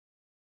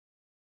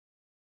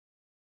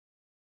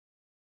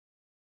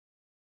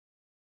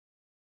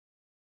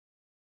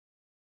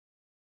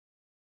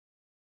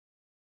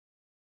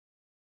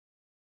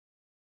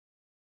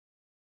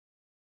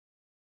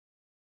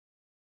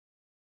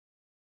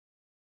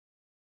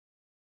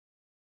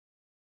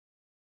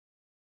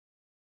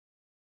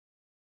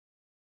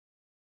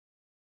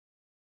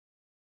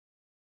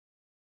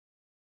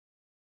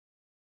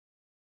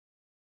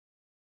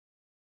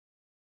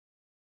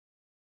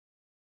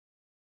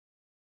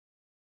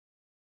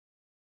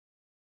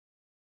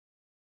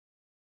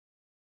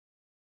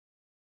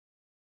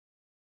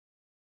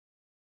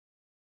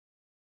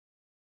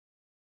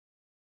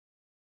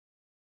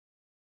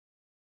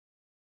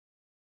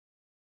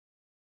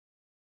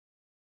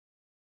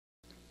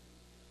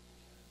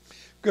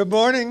Good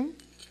morning.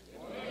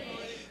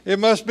 It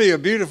must be a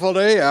beautiful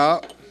day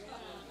out.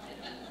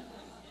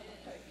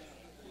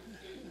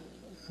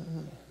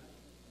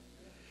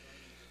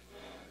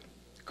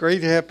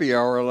 Great happy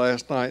hour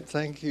last night.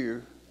 Thank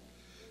you.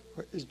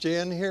 Is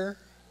Jan here?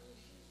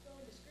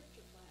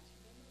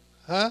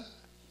 Huh?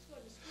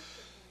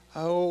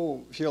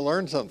 Oh, she'll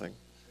learn something.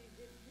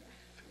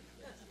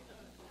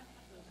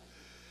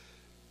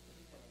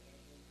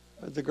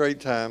 It's a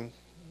great time.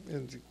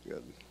 It's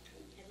good.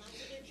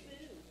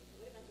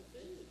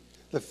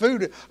 The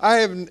food, I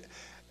have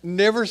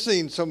never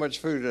seen so much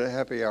food at a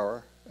happy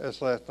hour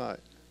as last night.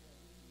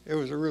 It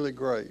was really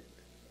great.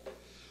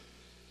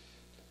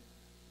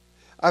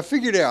 I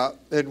figured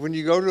out that when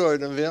you go to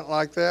an event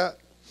like that,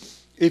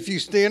 if you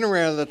stand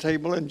around the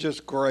table and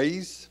just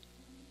graze,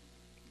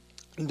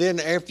 then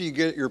after you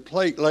get your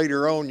plate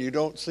later on, you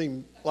don't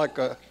seem like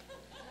a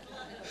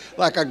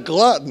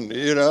glutton,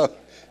 you know.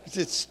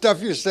 Just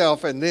stuff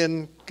yourself and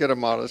then get a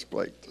modest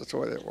plate. That's the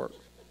way that works.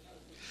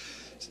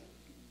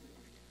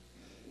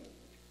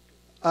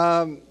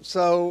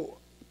 So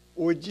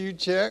would you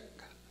check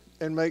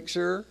and make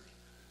sure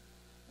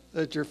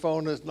that your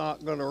phone is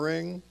not going to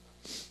ring?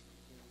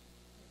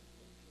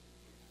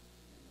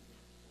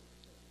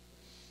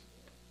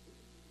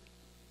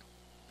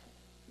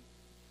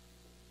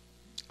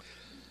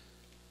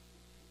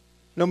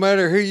 No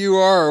matter who you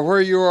are or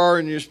where you are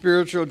in your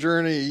spiritual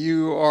journey,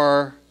 you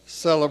are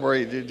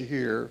celebrated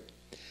here.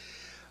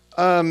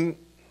 Let's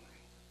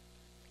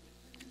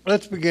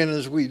begin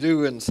as we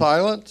do in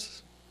silence.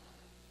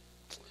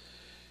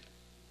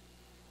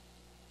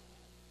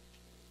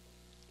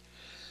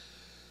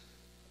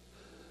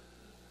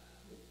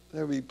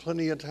 There'll be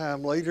plenty of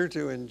time later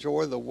to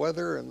enjoy the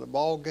weather and the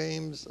ball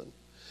games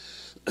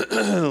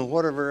and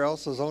whatever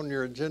else is on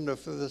your agenda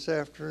for this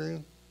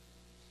afternoon.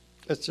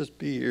 Let's just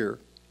be here.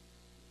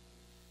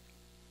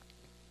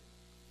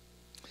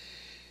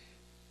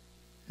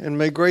 And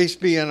may grace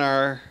be in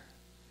our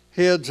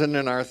heads and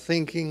in our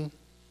thinking.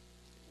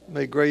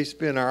 May grace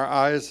be in our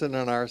eyes and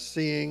in our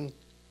seeing.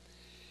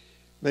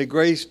 May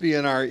grace be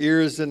in our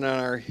ears and in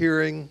our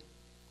hearing.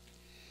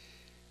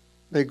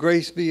 May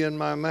grace be in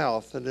my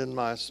mouth and in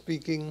my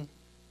speaking.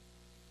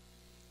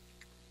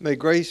 May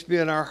grace be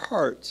in our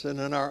hearts and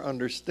in our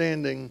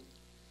understanding.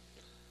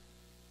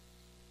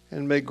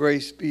 And may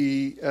grace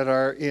be at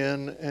our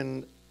in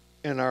and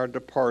in our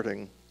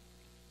departing.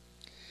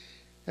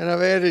 And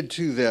I've added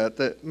to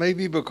that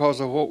maybe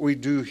because of what we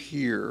do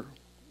here,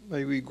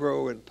 may we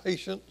grow in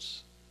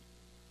patience,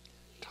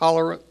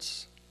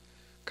 tolerance,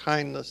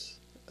 kindness,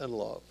 and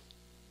love.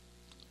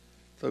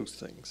 Those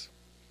things.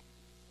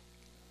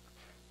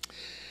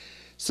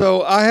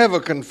 So I have a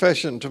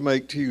confession to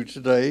make to you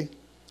today.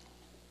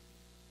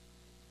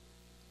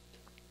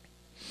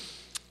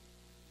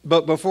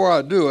 But before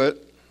I do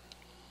it,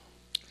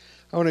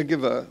 I want to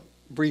give a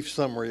brief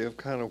summary of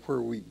kind of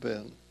where we've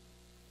been.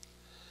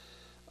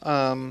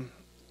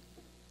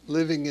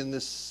 Living in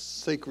this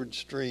sacred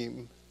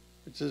stream,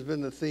 which has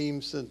been the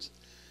theme since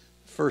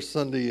the first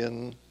Sunday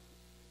in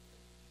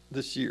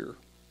this year.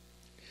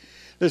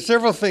 There's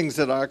several things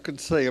that I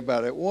could say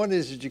about it. One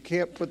is that you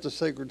can't put the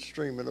sacred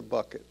stream in a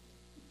bucket.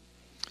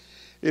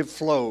 It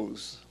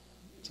flows.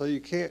 So you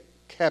can't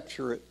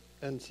capture it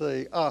and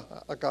say, I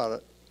got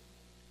it.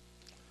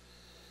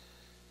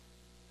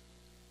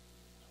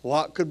 A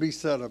lot could be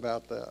said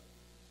about that.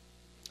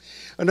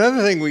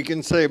 Another thing we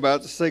can say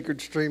about the sacred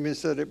stream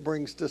is that it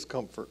brings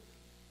discomfort.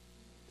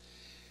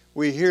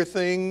 We hear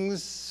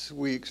things,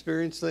 we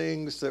experience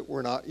things that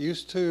we're not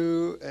used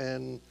to,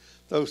 and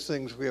those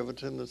things we have a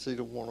tendency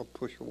to want to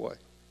push away.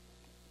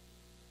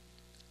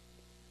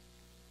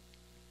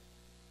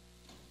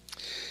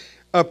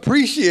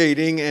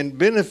 Appreciating and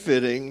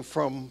benefiting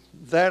from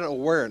that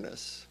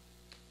awareness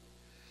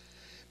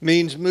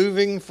means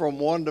moving from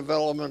one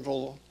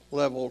developmental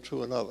level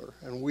to another.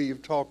 And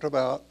we've talked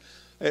about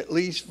at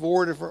least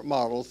 4 different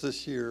models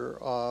this year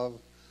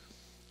of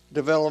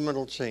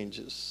developmental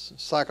changes,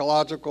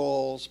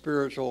 psychological,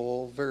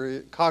 spiritual,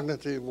 very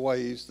cognitive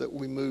ways that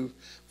we move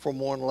from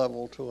one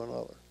level to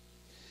another.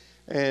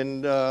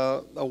 And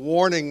a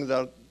warning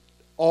that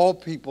all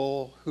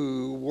people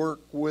who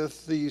work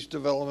with these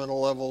developmental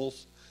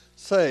levels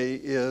say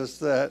is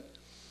that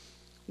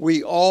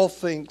we all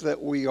think that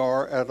we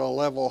are at a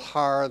level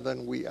higher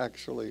than we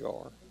actually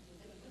are.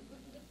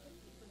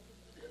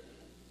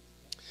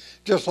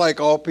 Just like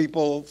all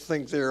people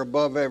think they're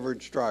above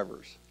average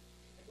drivers.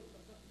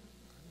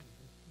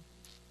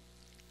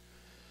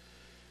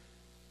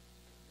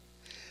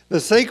 The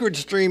sacred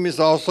stream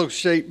is also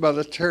shaped by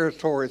the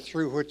territory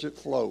through which it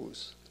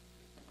flows.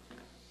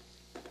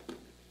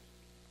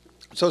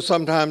 So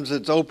sometimes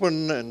it's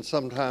open and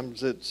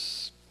sometimes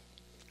it's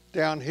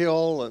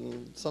downhill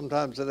and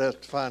sometimes it has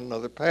to find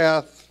another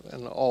path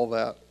and all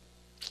that.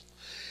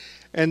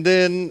 And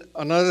then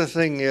another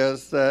thing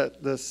is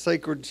that the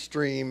sacred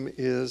stream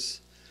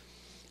is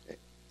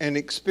an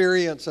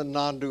experience of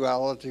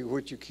non-duality,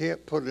 which you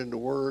can't put into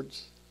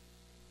words,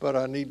 but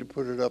I need to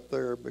put it up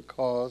there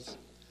because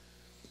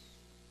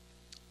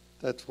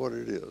that's what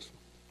it is.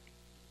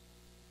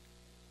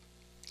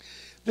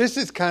 This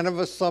is kind of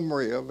a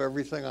summary of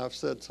everything I've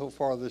said so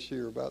far this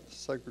year about the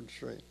sacred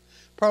stream.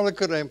 Probably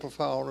could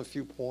amplify on a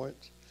few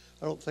points.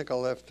 I don't think I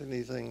left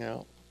anything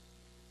out.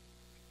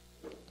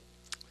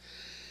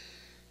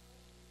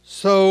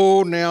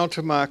 So now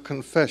to my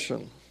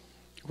confession,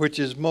 which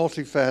is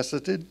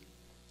multifaceted.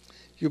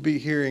 You'll be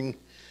hearing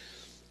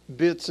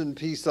bits and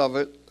pieces of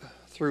it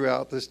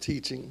throughout this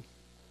teaching.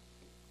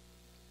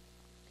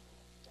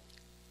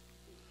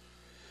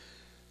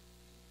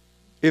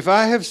 If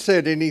I have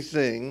said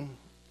anything,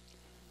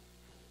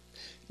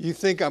 you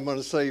think I'm going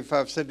to say if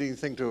I've said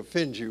anything to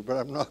offend you, but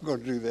I'm not going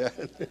to do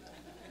that.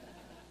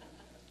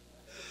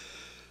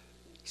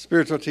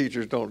 Spiritual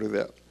teachers don't do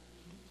that.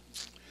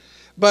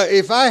 But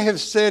if I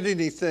have said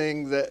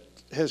anything that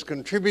has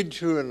contributed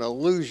to an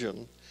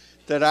illusion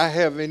that I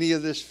have any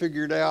of this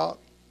figured out,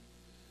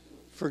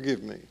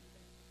 forgive me,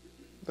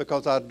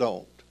 because I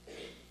don't.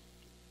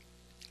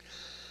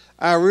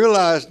 I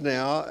realize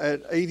now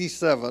at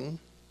 87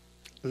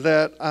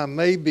 that I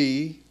may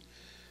be,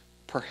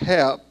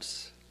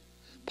 perhaps,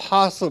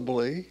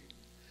 possibly,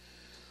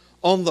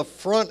 on the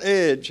front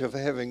edge of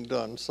having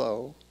done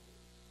so.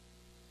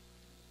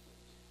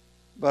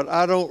 But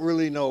I don't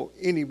really know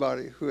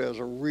anybody who has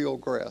a real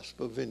grasp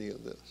of any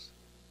of this.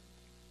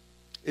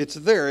 It's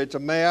there. It's a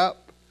map.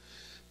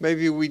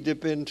 Maybe we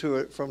dip into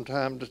it from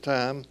time to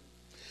time.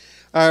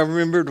 I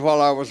remembered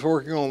while I was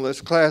working on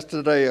this class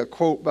today a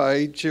quote by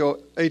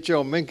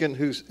H.L. Mencken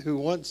who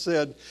once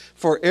said,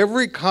 "For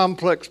every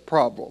complex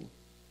problem,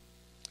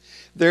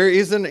 there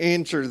is an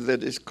answer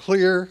that is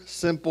clear,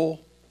 simple,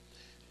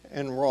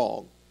 and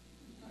wrong."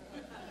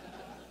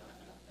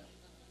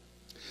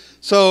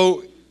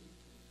 So,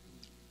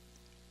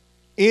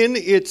 in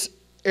its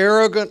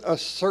arrogant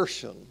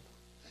assertion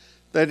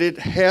that it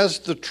has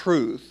the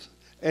truth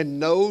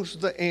and knows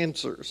the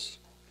answers,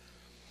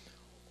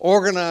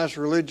 organized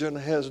religion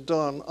has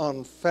done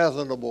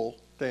unfathomable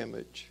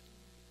damage.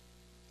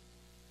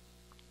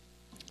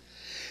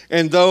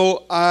 And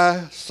though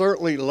I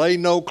certainly lay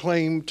no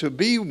claim to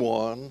be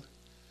one,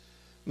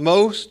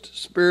 most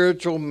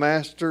spiritual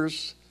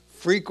masters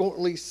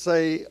frequently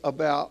say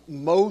about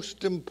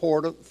most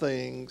important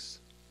things,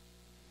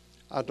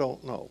 "I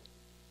don't know."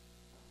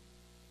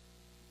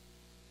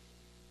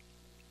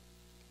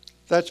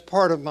 That's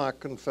part of my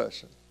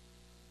confession.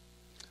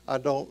 I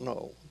don't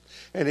know.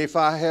 And if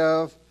I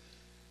have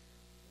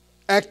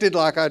acted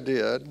like I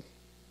did,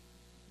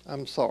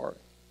 I'm sorry.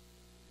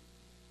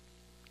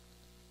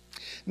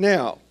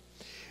 Now,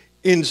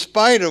 in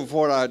spite of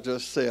what I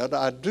just said,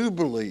 I do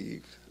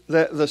believe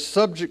that the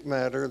subject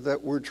matter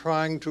that we're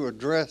trying to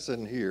address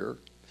in here,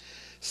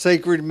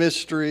 sacred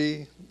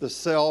mystery, the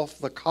self,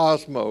 the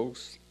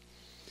cosmos,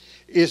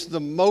 is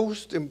the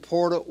most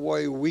important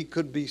way we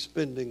could be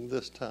spending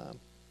this time.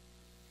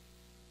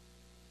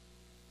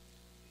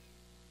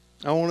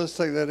 I want to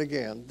say that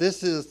again.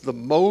 This is the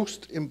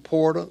most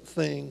important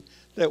thing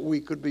that we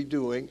could be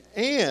doing,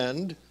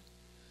 and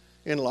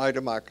in light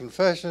of my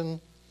confession,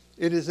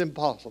 it is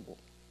impossible.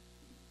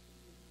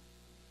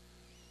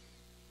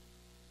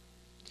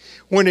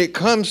 When it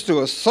comes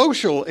to a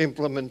social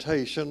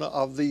implementation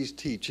of these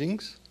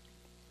teachings,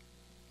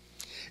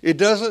 it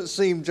doesn't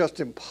seem just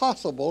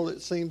impossible,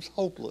 it seems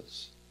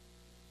hopeless.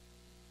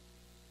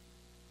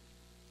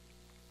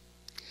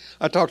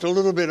 I talked a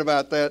little bit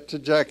about that to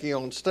Jackie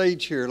on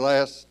stage here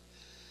last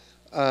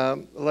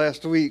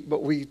week,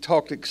 but we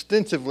talked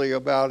extensively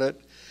about it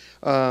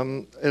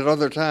at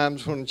other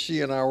times when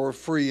she and I were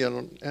free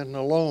and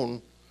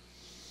alone.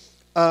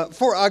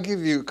 I'll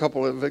give you a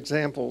couple of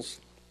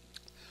examples.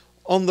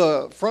 On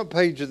the front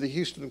page of the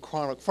Houston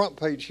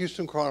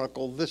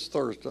Chronicle this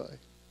Thursday,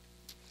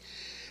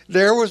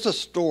 there was a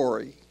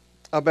story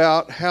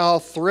about how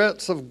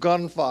threats of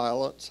gun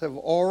violence have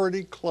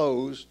already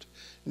closed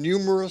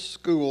numerous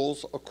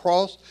schools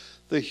across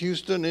the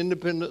Houston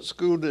Independent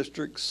School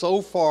District.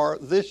 So far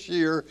this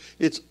year,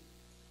 it's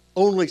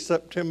only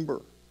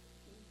September.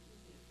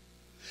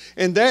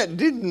 And that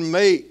didn't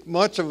make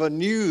much of a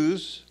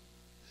news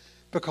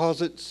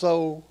because it's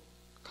so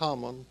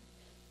common.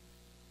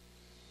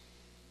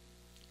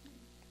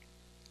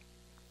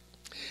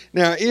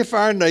 Now, if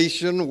our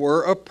nation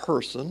were a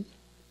person,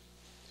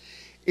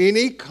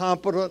 any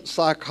competent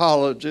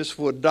psychologist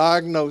would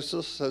diagnose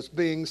us as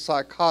being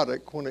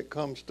psychotic when it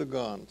comes to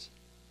guns.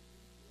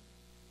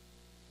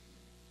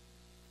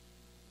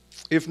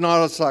 If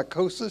not a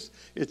psychosis,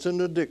 it's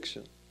an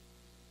addiction.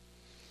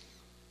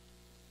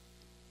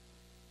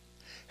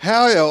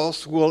 How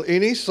else will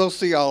any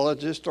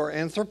sociologist or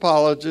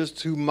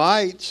anthropologist who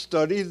might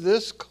study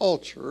this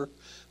culture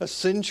a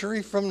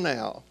century from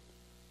now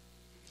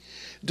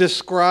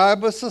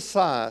describe a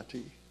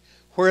society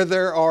where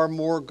there are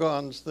more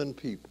guns than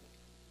people?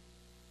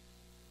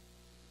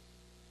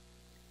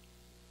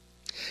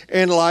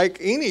 And like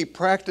any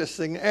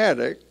practicing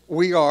addict,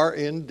 we are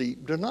in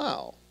deep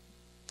denial.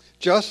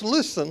 Just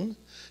listen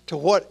to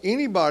what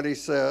anybody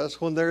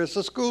says when there is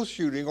a school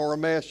shooting or a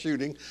mass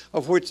shooting,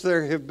 of which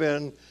there have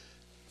been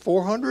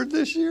 400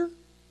 this year.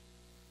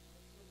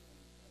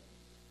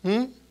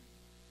 Children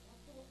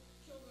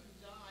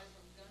die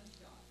from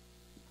gunshots.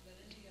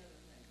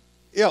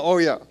 Yeah, oh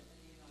yeah.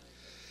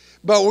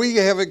 But we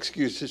have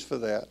excuses for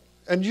that.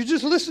 And you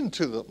just listen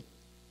to them.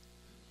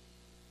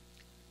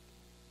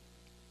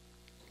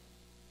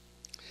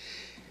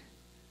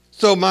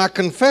 So my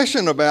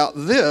confession about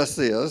this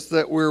is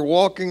that we're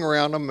walking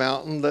around a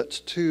mountain that's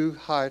too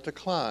high to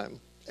climb.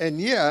 And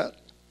yet,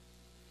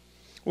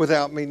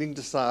 without meaning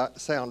to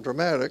sound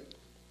dramatic,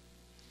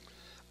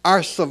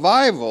 our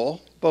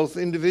survival, both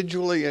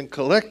individually and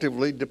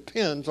collectively,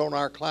 depends on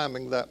our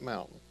climbing that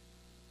mountain.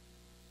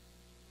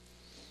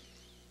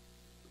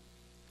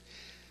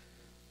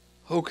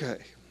 Okay,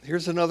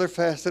 here's another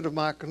facet of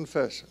my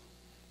confession.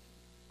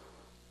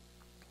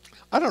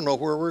 I don't know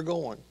where we're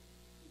going.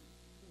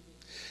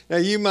 Now,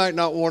 you might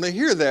not want to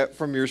hear that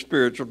from your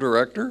spiritual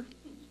director.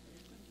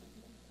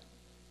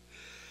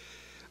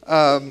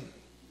 By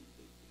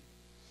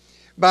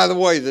the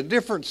way, the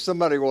difference,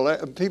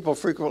 people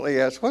frequently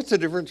ask, what's the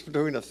difference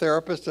between a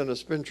therapist and a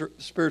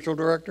spiritual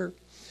director?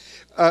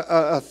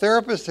 A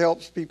therapist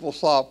helps people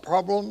solve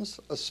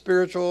problems. A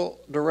spiritual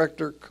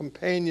director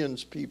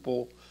companions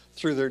people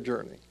through their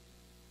journey.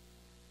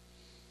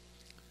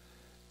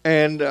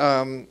 And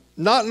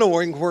not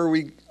knowing where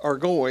we are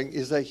going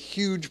is a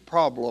huge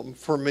problem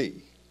for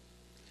me.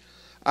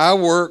 I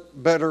work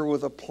better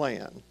with a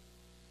plan.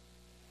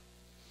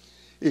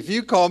 If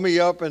you call me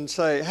up and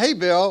say, hey,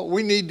 Bill,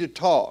 we need to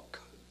talk,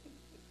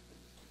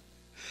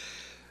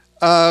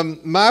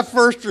 my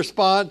first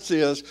response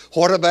is,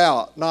 what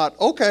about? Not,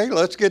 okay,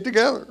 let's get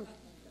together.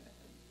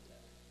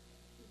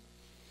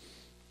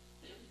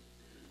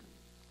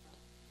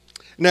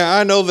 Now,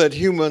 I know that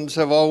humans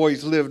have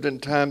always lived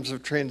in times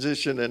of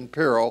transition and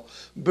peril.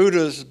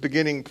 Buddha's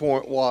beginning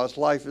point was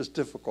life is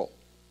difficult.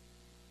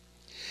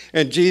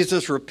 And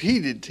Jesus'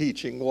 repeated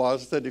teaching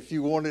was that if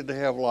you wanted to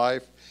have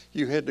life,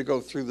 you had to go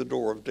through the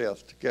door of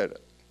death to get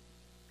it.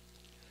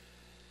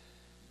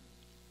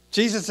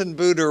 Jesus and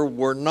Buddha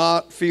were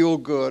not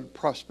feel-good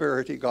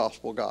prosperity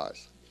gospel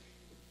guys.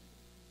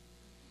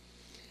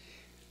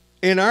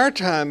 In our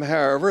time,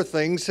 however,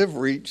 things have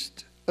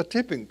reached a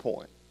tipping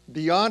point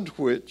beyond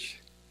which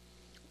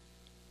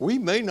we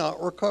may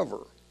not recover.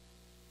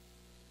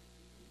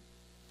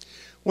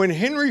 When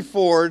Henry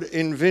Ford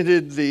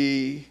invented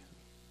the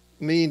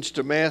means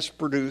to mass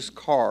produce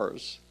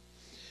cars,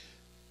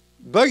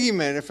 buggy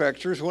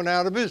manufacturers went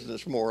out of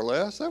business, more or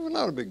less. That was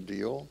not a big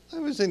deal.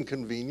 That was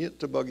inconvenient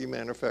to buggy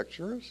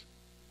manufacturers.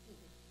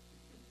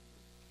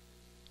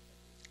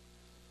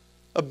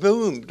 A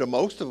boom to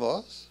most of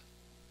us.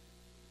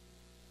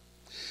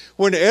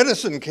 When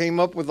Edison came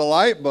up with the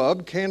light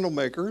bulb, candle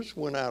makers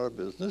went out of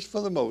business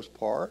for the most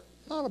part.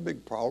 Not a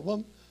big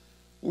problem.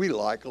 We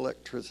like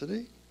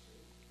electricity.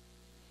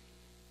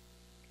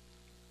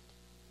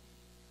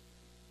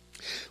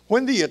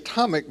 When the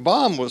atomic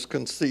bomb was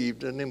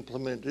conceived and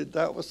implemented,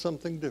 that was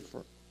something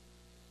different.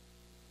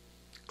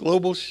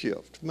 Global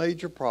shift,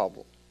 major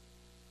problem.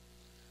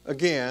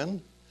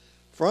 Again,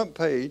 front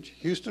page,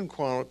 Houston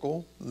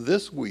Chronicle,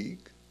 this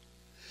week,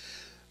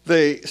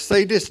 the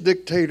sadist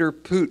dictator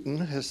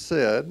Putin has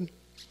said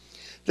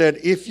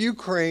that if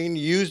Ukraine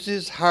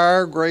uses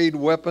higher grade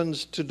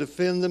weapons to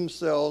defend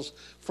themselves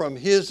from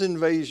his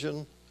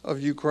invasion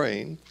of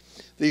Ukraine,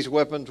 these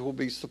weapons will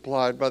be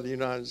supplied by the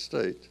United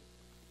States.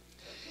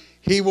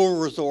 He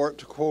will resort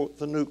to, quote,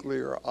 the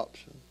nuclear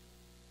option.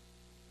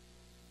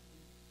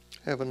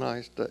 Have a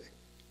nice day.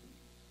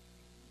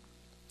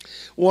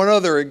 One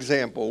other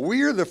example.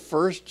 We are the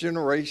first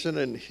generation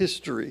in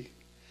history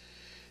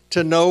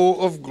to know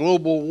of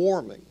global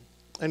warming.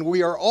 And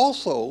we are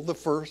also the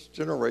first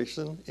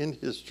generation in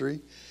history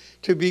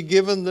to be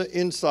given the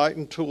insight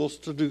and tools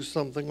to do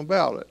something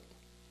about it.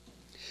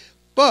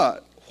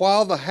 But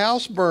while the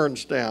house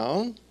burns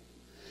down,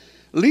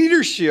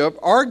 leadership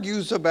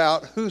argues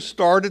about who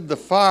started the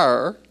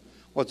fire.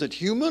 Was it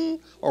human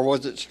or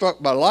was it struck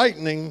by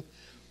lightning?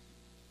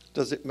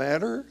 Does it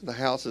matter? The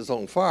house is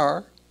on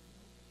fire.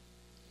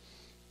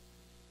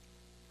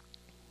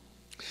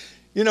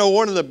 You know,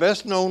 one of the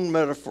best known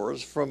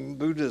metaphors from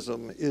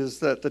Buddhism is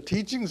that the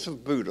teachings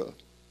of Buddha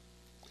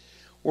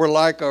were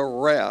like a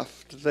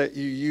raft that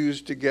you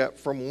used to get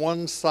from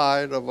one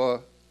side of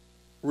a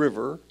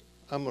river,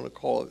 I'm going to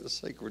call it a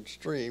sacred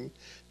stream,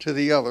 to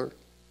the other.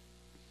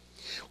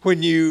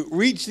 When you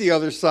reach the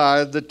other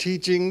side, the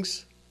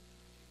teachings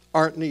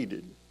aren't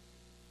needed.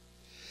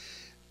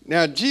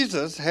 Now,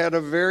 Jesus had a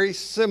very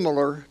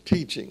similar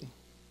teaching.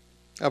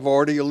 I've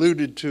already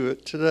alluded to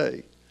it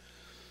today.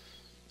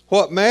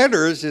 What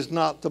matters is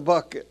not the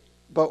bucket,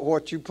 but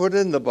what you put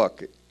in the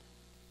bucket.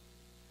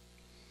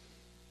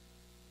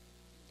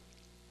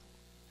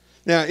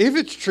 Now, if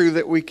it's true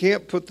that we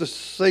can't put the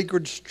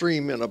sacred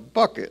stream in a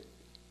bucket,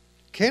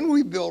 can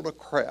we build a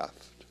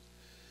craft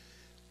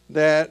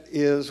that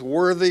is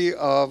worthy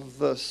of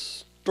the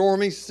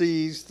stormy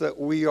seas that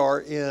we are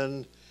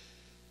in,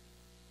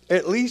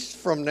 at least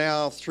from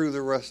now through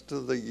the rest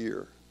of the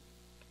year?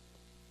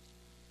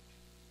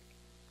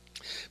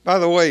 By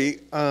the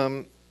way,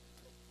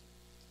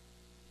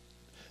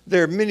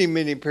 there are many,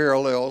 many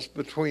parallels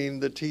between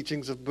the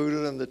teachings of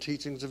Buddha and the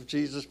teachings of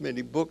Jesus.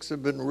 Many books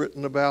have been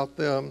written about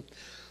them.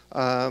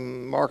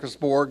 Marcus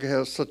Borg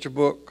has such a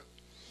book.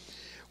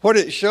 What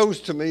it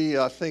shows to me,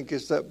 I think,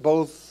 is that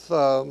both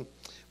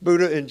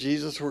Buddha and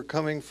Jesus were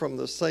coming from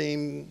the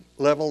same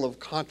level of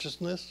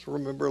consciousness.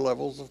 Remember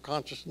levels of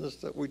consciousness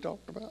that we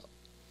talked about?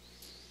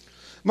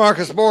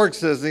 Marcus Borg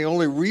says the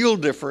only real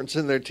difference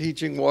in their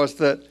teaching was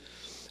that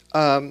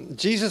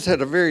Jesus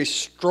had a very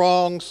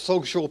strong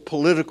social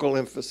political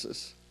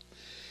emphasis.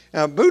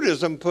 Now,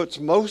 Buddhism puts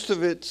most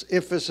of its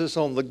emphasis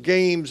on the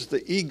games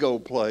the ego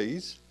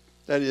plays,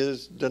 that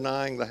is,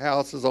 denying the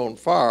house is on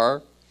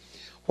fire,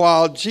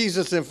 while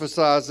Jesus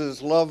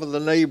emphasizes love of the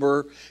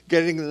neighbor,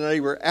 getting the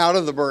neighbor out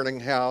of the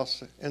burning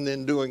house, and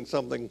then doing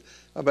something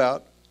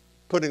about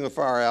putting the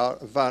fire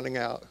out and finding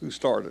out who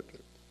started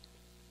it.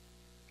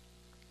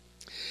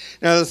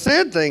 Now, the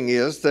sad thing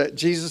is that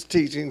Jesus'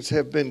 teachings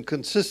have been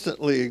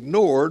consistently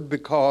ignored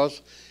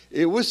because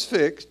it was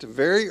fixed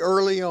very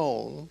early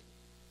on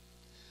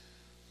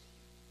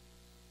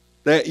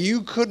that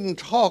you couldn't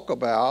talk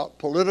about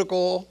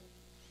political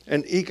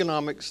and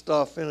economic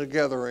stuff in a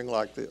gathering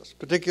like this,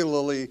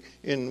 particularly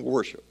in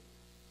worship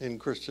in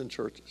Christian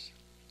churches.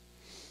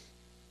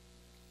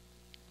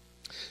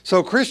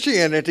 So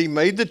Christianity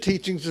made the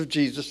teachings of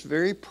Jesus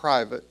very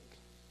private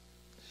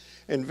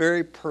and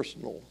very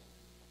personal.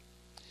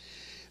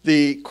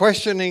 The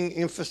questioning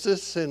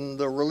emphasis in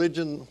the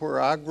religion where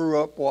I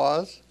grew up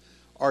was,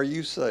 are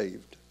you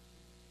saved?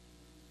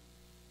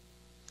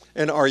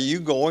 And are you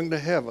going to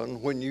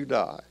heaven when you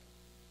die?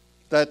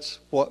 That's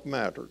what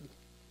mattered.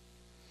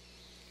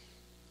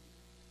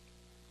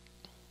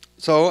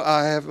 So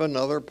I have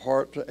another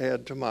part to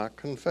add to my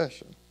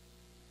confession.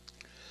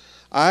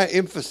 I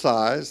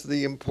emphasize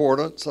the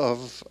importance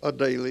of a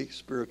daily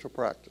spiritual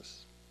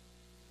practice.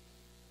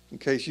 In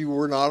case you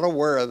were not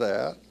aware of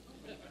that,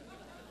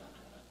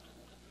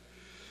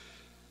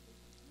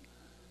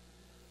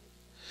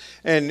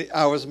 and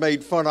I was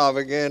made fun of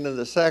again in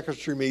the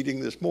sacristy meeting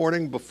this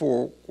morning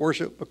before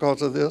worship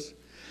because of this.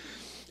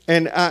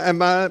 And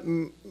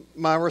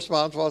my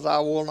response was, I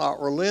will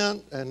not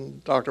relent.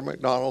 And Dr.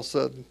 McDonald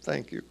said,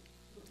 thank you.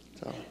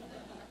 So.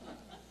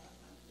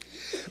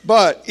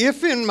 But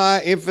if in my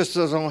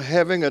emphasis on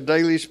having a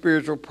daily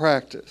spiritual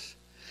practice,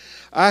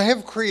 I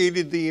have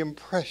created the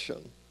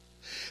impression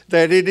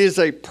that it is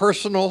a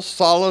personal,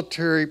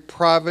 solitary,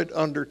 private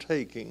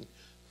undertaking,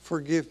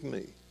 forgive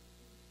me.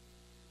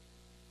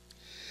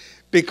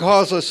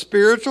 Because a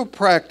spiritual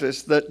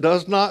practice that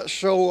does not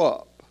show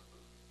up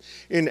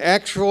in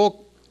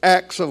actual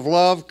acts of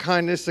love,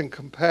 kindness, and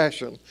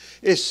compassion,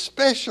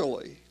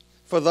 especially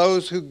for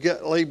those who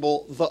get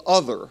labeled the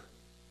other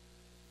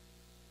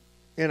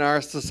in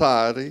our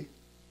society,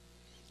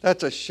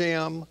 that's a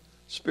sham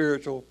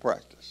spiritual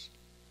practice.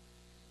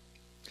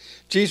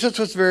 Jesus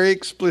was very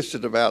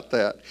explicit about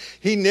that.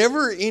 He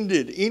never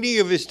ended any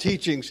of his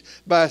teachings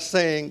by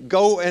saying,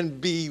 go and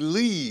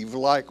believe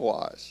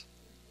likewise.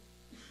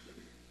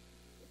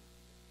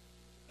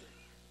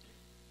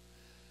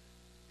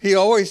 He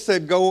always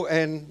said, go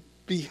and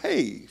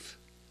behave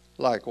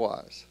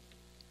likewise.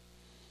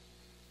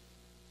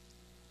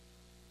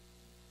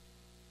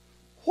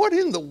 What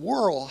in the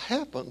world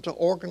happened to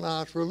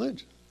organized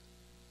religion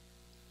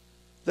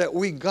that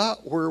we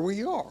got where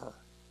we are?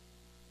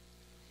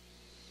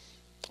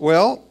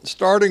 Well,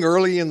 starting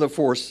early in the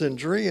 4th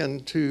century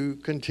and to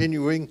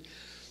continuing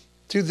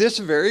to this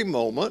very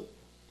moment,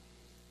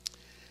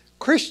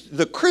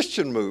 the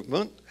Christian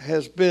movement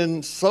has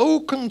been so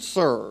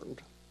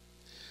concerned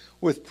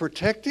with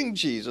protecting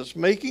Jesus,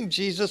 making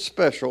Jesus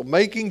special,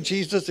 making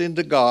Jesus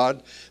into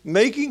God,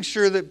 making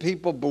sure that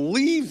people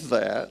believe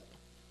that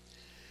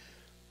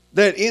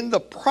in the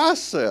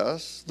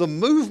process, the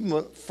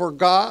movement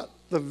forgot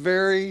the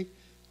very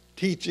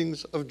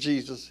teachings of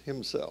Jesus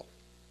himself.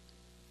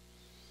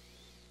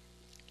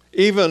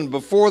 Even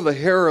before the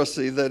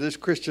heresy that is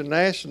Christian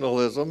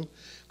nationalism,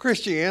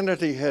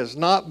 Christianity has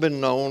not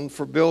been known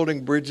for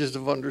building bridges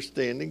of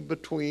understanding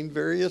between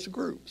various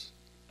groups.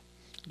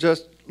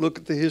 Just look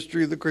at the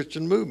history of the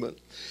Christian movement.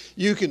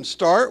 You can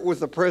start with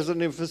the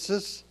present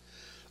emphasis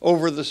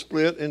over the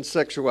split in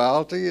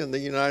sexuality in the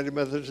United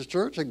Methodist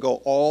Church and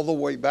go all the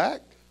way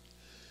back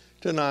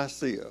to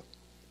Nicaea.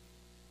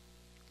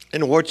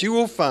 And what you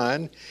will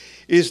find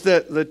is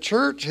that the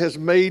church has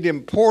made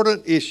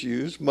important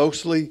issues,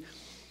 mostly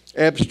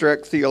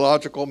abstract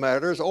theological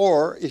matters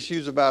or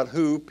issues about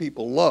who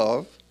people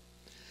love.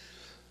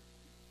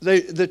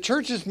 The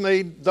church has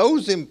made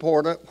those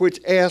important which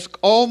ask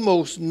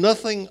almost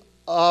nothing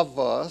of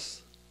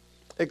us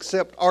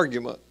except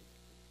argument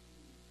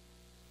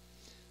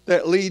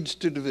that leads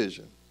to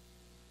division.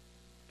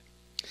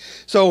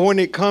 So when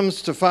it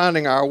comes to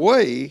finding our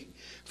way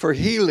for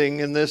healing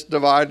in this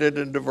divided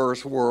and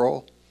diverse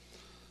world,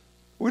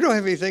 we don't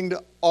have anything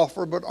to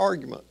offer but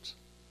arguments.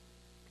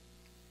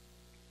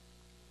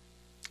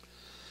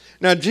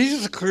 Now,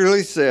 Jesus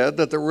clearly said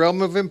that the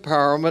realm of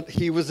empowerment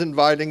he was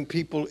inviting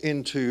people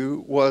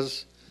into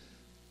was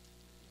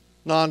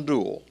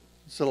non-dual.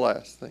 It's the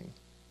last thing.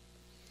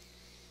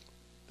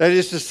 That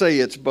is to say,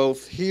 it's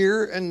both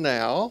here and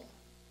now.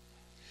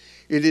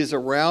 It is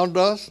around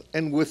us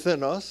and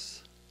within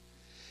us.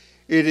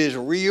 It is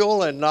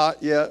real and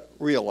not yet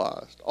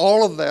realized.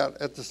 All of that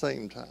at the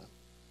same time.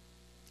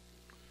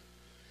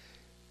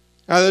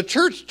 Now, the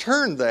church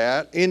turned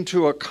that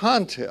into a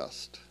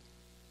contest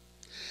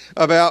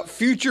about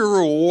future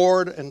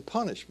reward and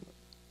punishment,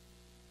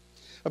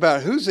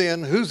 about who's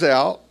in, who's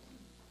out.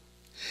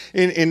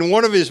 In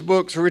one of his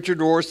books, Richard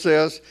Rohr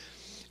says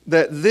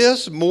that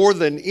this, more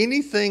than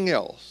anything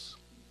else,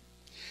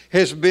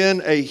 has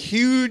been a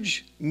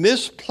huge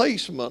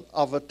misplacement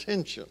of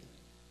attention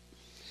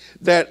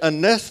that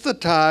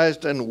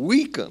anesthetized and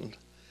weakened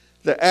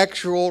the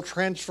actual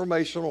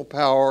transformational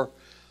power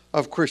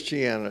of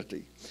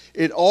Christianity.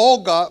 It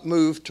all got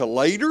moved to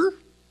later,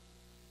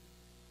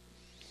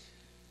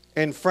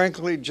 and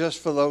frankly, just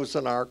for those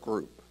in our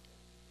group.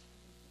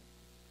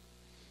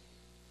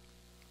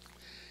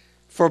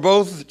 For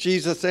both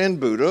Jesus and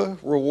Buddha,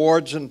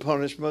 rewards and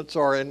punishments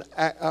are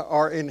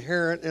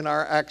inherent in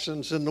our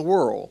actions in the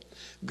world.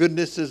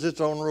 Goodness is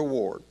its own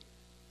reward,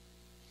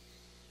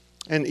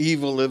 and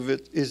evil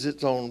is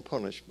its own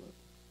punishment.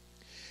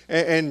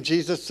 And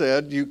Jesus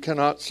said, you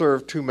cannot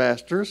serve two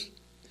masters.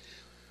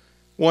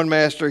 One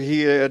master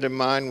he had in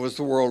mind was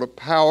the world of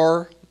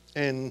power,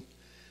 and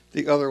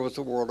the other was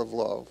the world of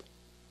love.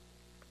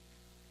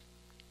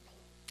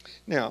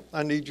 Now,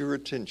 I need your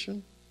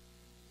attention,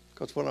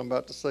 because what I'm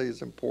about to say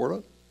is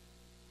important.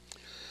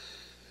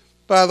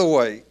 By the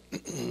way,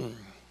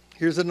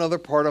 here's another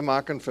part of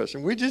my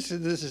confession. This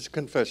is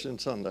Confession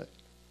Sunday.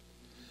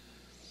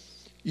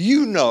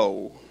 You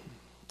know,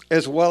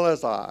 as well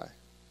as I,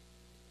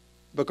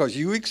 because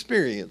you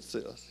experience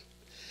this,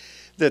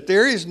 that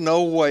there is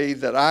no way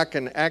that I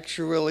can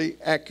actually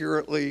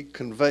accurately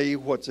convey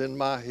what's in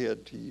my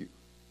head to you.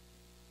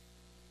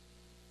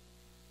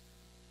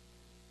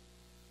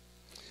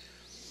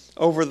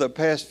 Over the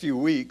past few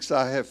weeks,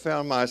 I have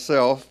found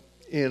myself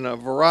in a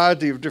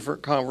variety of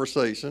different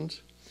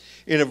conversations,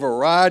 in a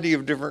variety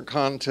of different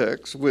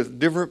contexts with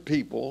different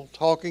people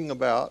talking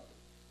about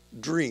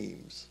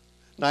dreams,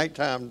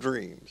 nighttime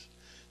dreams,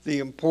 the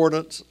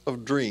importance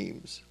of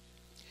dreams.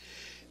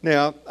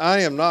 Now, I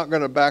am not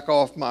going to back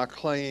off my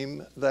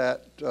claim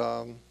that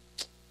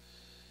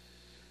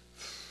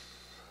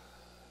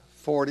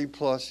 40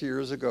 plus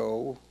years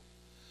ago,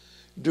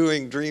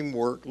 doing dream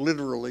work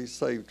literally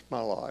saved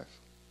my life.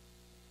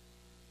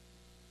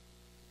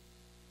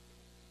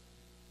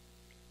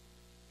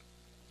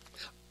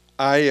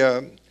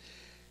 I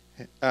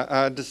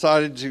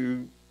decided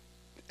to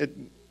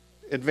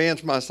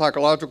advance my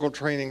psychological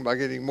training by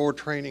getting more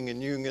training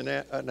in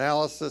Jungian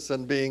analysis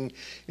and being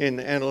in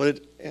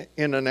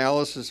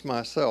analysis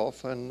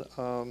myself. And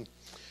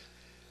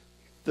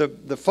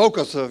the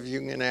focus of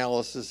Jungian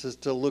analysis is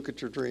to look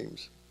at your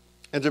dreams.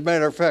 As a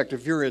matter of fact,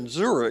 if you're in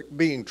Zurich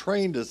being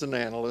trained as an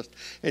analyst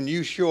and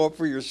you show up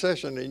for your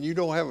session and you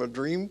don't have a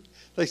dream,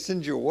 they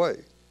send you away.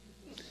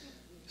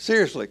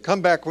 Seriously,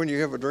 come back when you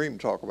have a dream to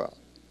talk about.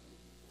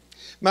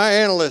 My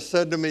analyst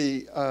said to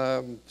me,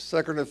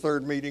 second or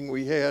third meeting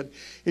we had,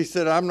 he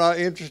said, I'm not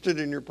interested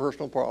in your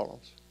personal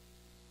problems.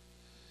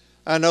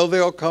 I know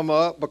they'll come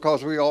up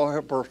because we all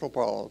have personal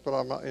problems, but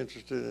I'm not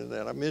interested in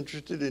that. I'm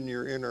interested in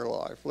your inner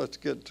life. Let's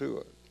get to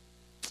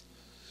it.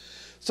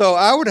 So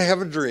I would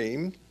have a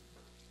dream.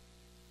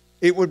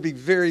 It would be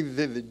very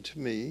vivid to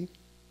me.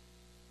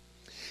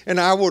 And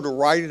I would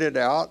write it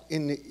out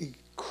in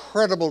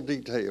incredible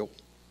detail.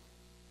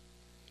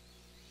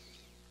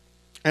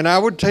 And I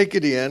would take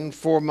it in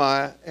for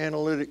my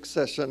analytic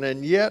session,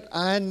 and yet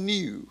I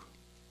knew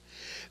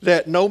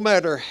that no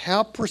matter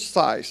how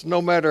precise,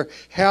 no matter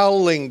how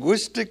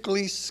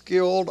linguistically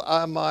skilled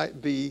I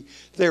might be,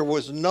 there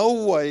was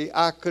no way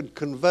I could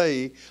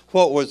convey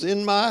what was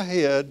in my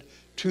head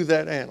to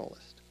that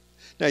analyst.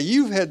 Now,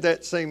 you've had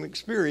that same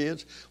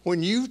experience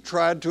when you've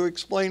tried to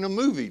explain a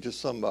movie to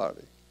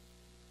somebody.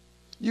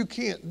 You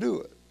can't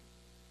do it.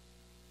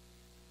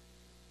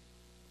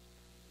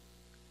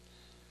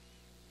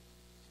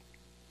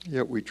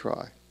 Yet we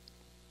try.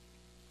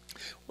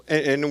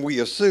 And we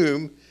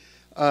assume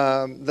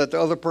that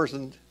the other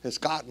person has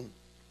gotten.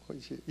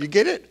 You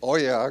get it? Oh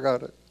yeah, I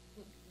got it.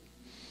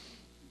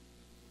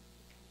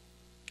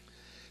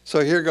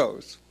 So here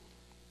goes.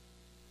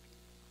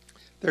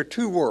 There are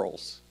two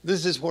worlds.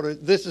 This is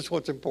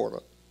what's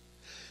important.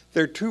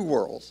 There are two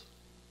worlds.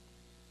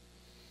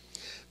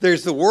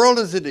 There's the world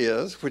as it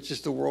is, which is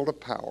the world of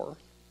power.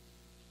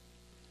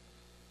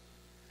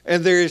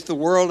 And there is the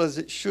world as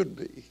it should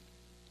be.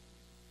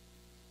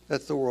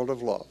 That's the world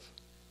of love.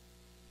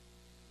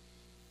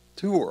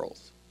 Two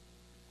worlds.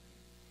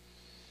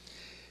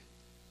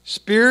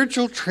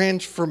 Spiritual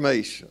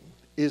transformation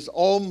is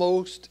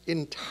almost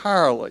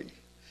entirely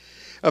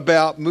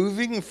about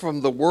moving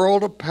from the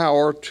world of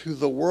power to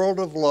the world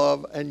of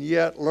love, and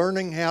yet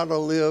learning how to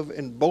live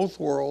in both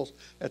worlds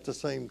at the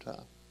same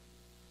time.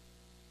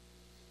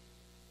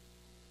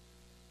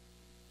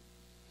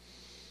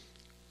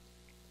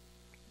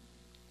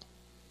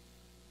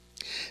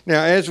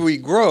 Now, as we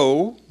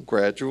grow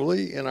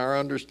gradually in our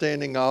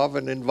understanding of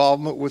and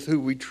involvement with who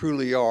we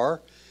truly are,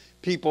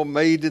 people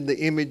made in the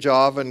image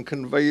of and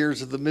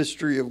conveyors of the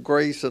mystery of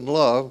grace and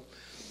love,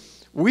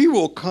 we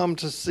will come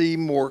to see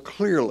more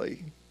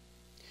clearly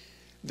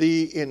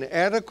the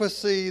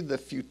inadequacy, the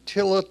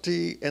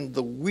futility, and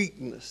the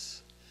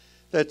weakness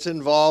that's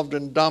involved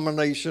in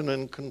domination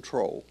and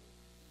control.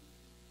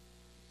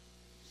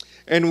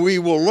 And we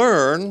will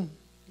learn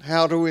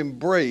how to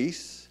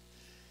embrace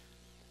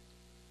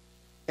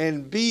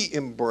and be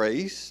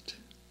embraced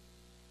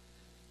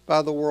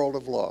by the world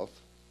of love.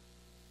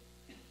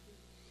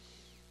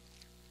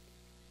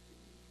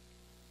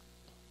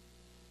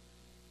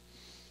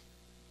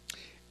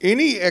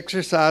 Any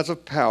exercise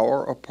of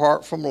power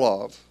apart from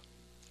love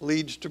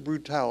leads to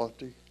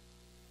brutality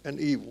and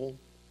evil.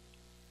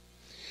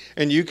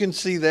 And you can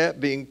see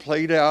that being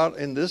played out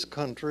in this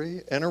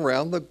country and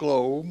around the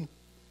globe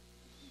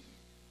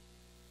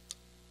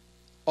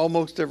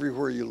almost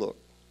everywhere you look.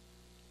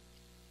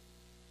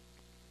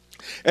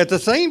 At the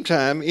same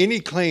time, any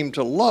claim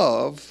to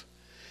love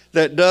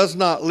that does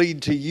not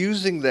lead to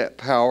using that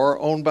power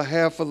on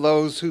behalf of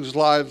those whose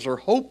lives are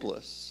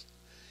hopeless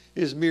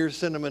is mere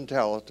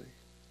sentimentality.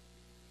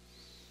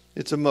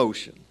 It's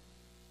emotion.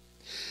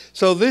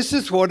 So this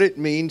is what it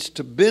means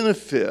to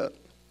benefit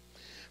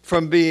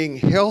from being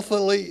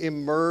healthily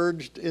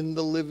immersed in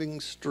the living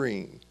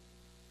stream,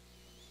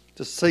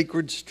 the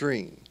sacred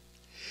stream.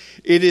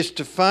 It is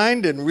to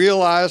find and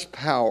realize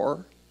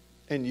power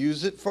and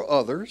use it for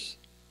others,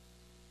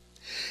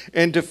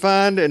 and to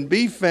find and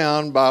be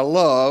found by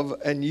love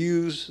and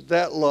use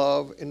that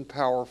love in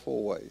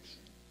powerful ways.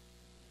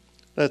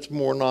 That's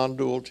more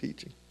non-dual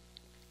teaching.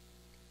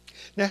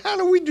 Now, how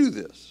do we do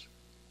this?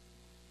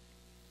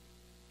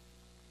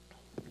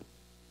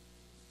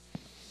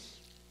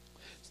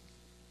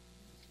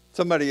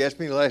 Somebody asked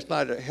me last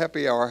night at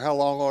happy hour how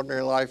long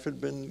Ordinary Life had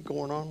been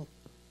going on.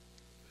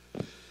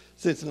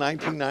 Since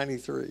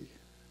 1993.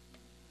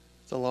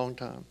 It's a long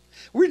time.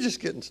 We're just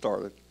getting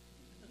started.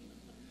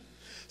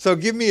 So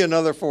give me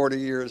another 40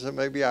 years and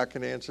maybe I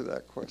can answer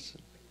that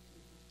question.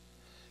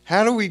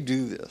 How do we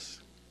do this?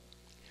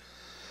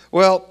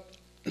 Well,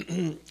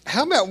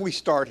 how about we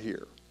start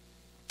here?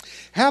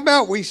 How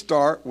about we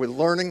start with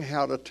learning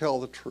how to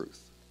tell the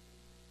truth?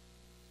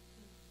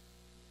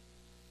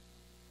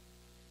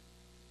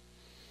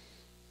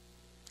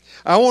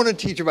 I want to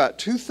teach about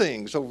two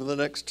things over the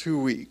next 2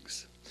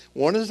 weeks.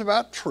 One is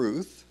about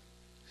truth,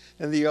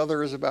 and the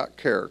other is about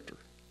character.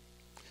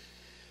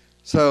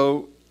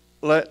 So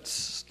let's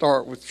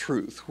start with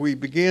truth. We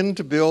begin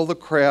to build the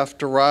craft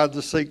to ride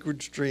the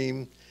sacred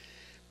stream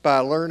by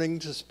learning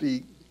to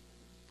speak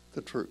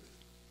the truth.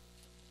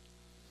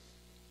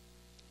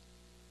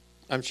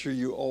 I'm sure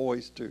you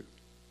always do.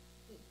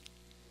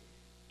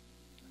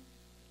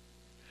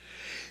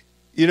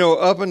 You know,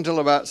 up until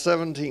about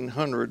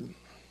 1700,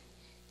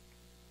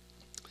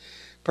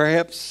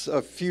 perhaps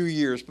a few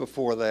years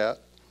before that,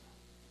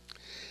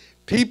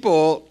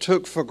 people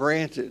took for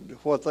granted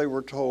what they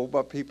were told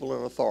by people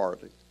in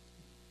authority.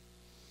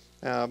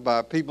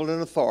 By people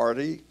in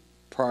authority,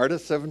 prior to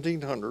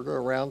 1700, or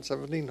around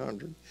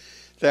 1700,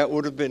 that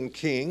would have been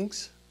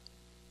kings,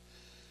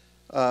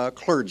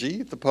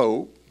 clergy, the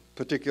Pope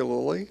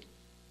particularly,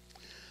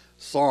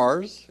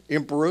 czars,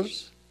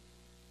 emperors,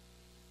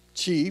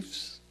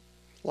 chiefs,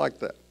 like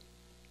that.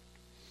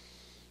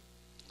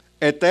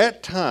 At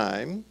that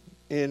time,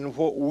 in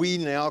what we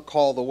now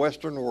call the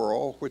Western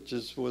world, which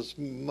was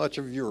much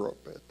of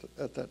Europe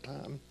at that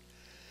time,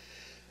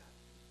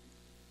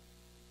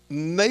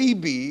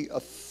 maybe a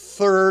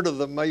third of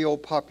the male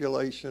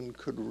population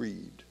could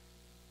read.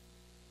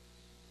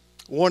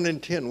 1 in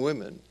 10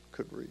 women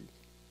could read.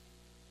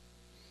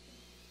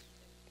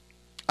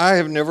 I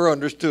have never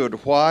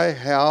understood why,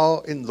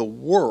 how in the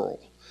world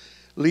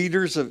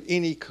leaders of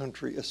any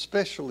country,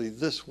 especially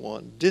this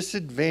one,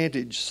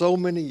 disadvantage so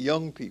many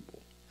young people.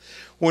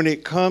 When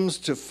it comes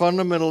to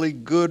fundamentally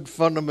good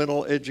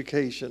fundamental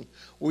education,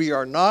 we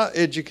are not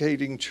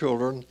educating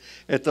children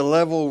at the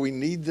level we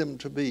need them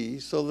to be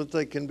so that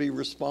they can be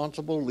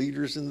responsible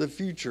leaders in the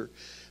future.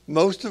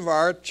 Most of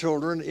our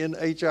children in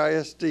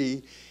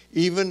HISD,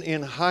 even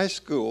in high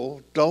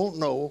school, don't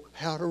know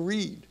how to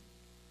read.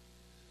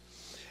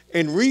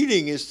 And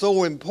reading is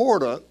so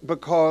important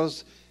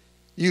because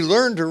you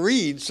learn to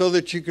read so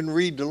that you can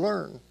read to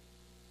learn.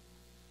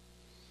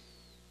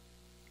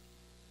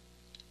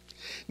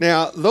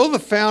 Now, though the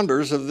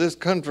founders of this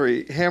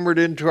country hammered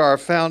into our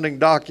founding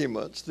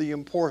documents the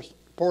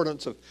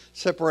importance of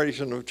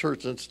separation of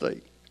church and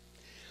state,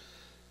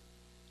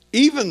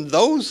 even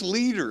those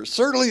leaders,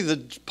 certainly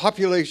the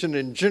population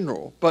in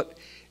general, but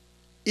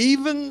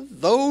even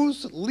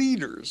those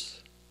leaders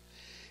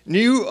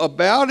knew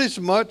about as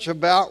much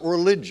about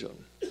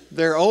religion,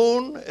 their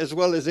own as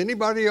well as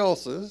anybody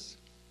else's,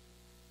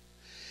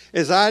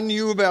 as I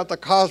knew about the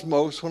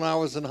cosmos when I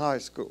was in high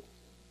school,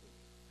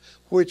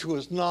 which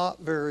was not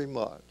very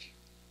much.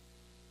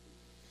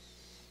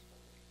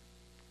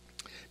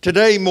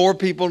 Today, more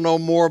people know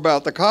more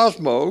about the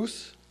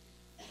cosmos,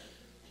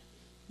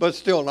 but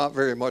still not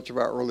very much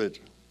about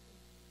religion.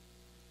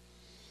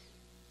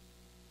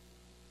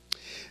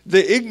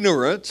 The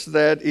ignorance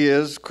that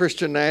is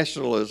Christian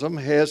nationalism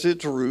has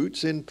its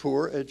roots in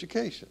poor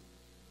education.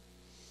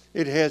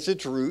 It has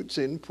its roots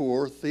in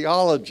poor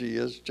theology,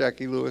 as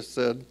Jackie Lewis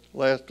said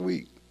last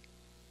week.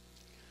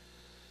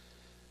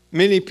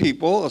 Many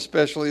people,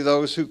 especially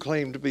those who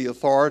claim to be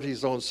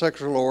authorities on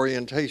sexual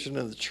orientation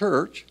in the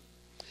church,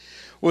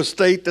 will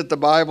state that the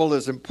Bible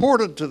is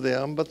important to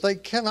them, but they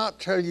cannot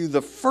tell you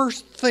the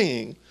first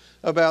thing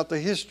about the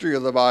history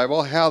of the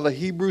Bible, how the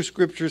Hebrew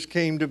Scriptures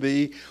came to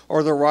be,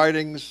 or the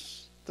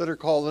writings that are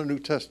called the New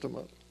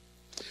Testament.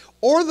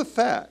 Or the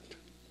fact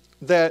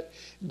that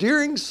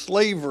during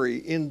slavery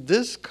in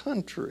this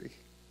country,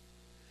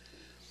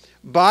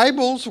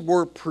 Bibles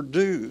were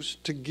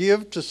produced to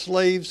give to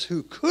slaves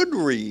who could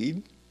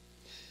read.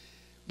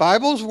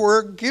 Bibles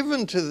were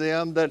given to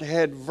them that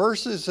had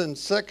verses and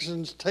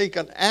sections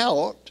taken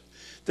out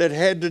that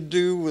had to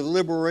do with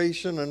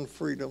liberation and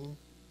freedom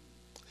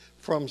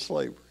from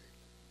slavery.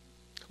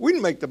 We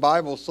can make the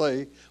Bible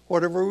say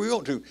whatever we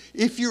want to,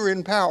 if you're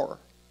in power.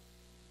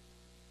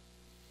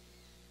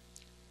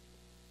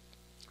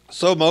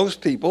 So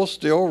most people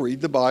still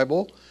read the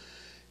Bible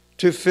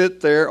to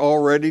fit their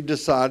already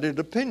decided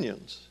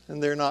opinions,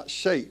 and they're not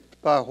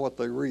shaped by what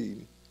they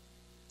read.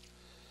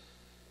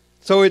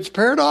 So it's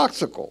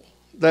paradoxical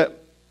that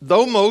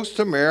though most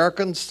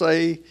Americans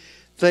say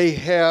they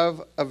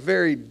have a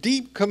very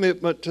deep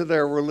commitment to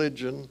their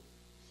religion,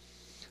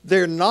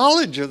 their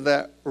knowledge of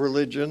that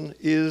religion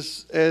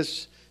is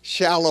as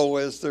shallow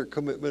as their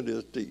commitment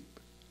is deep.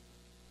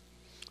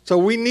 So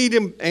we need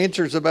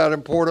answers about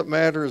important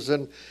matters,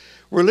 and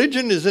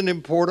religion is an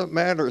important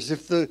matter.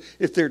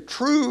 If they're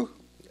true,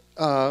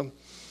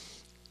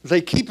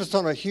 they keep us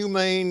on a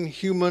humane,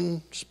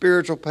 human,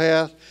 spiritual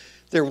path.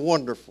 They're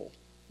wonderful.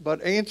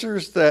 But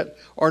answers that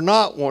are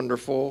not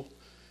wonderful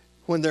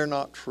when they're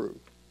not true.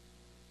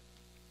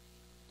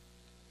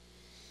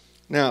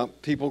 Now,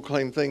 people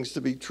claim things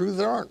to be true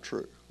that aren't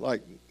true,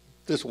 like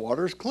this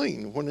water is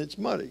clean when it's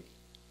muddy.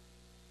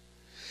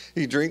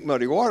 You drink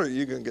muddy water,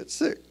 you're going to get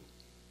sick.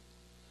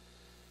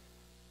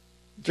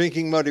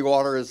 Drinking muddy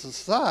water as a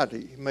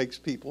society makes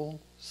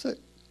people sick,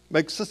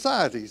 makes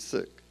society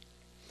sick.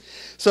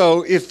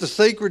 So if the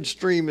sacred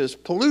stream is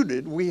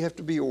polluted, we have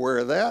to be aware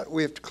of that.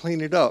 We have to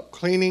clean it up.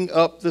 Cleaning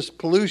up this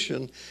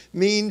pollution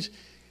means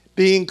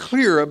being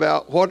clear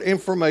about what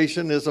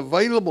information is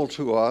available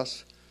to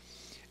us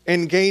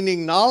and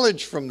gaining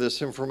knowledge from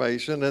this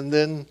information and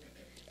then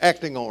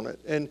acting on it.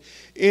 And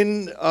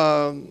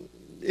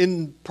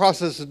in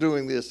process of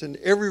doing this, in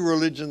every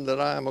religion that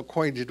I am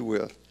acquainted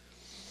with,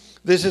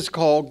 this is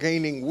called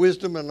gaining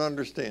wisdom and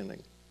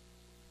understanding.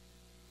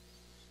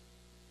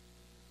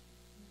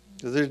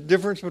 There's a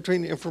difference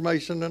between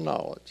information and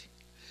knowledge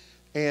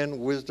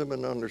and wisdom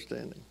and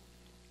understanding.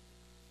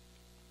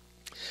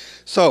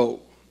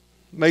 So,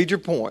 major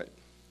point.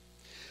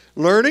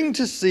 Learning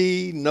to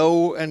see,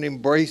 know, and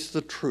embrace the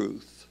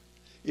truth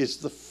is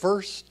the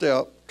first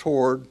step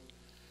toward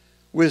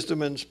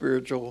wisdom and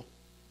spiritual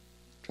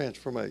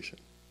transformation.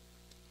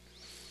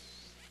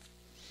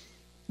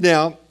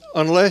 Now,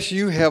 unless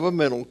you have a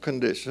mental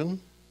condition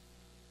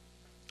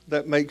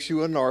that makes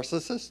you a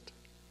narcissist,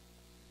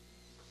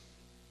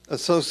 a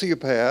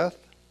sociopath,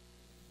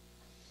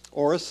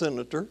 or a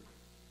senator,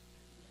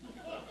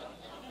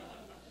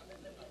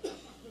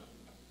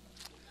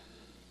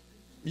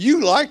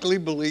 you likely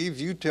believe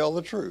you tell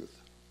the truth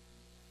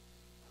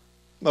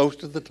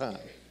most of the time.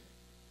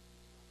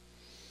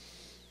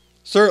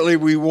 Certainly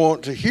we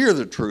want to hear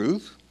the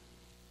truth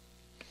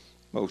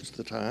most of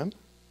the time,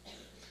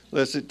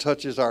 unless it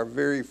touches our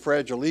very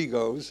fragile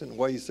egos in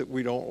ways that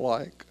we don't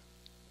like.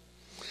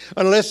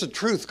 Unless the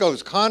truth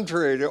goes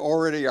contrary to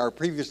already our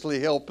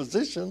previously held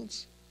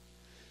positions,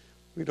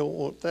 we don't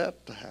want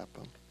that to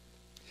happen.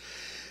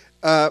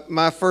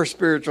 My first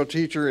spiritual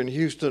teacher in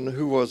Houston,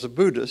 who was a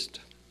Buddhist,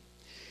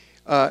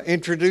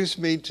 introduced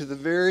me to the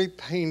very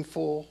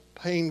painful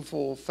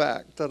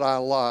fact that I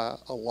lie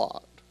a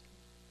lot.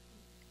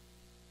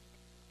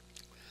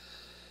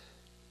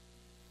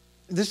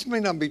 This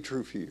may not be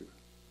true for you.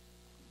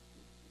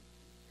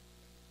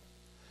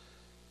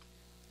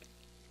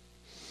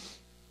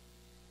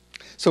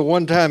 So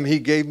one time he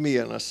gave me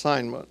an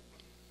assignment.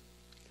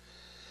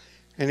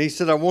 And he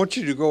said, I want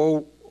you to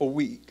go a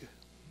week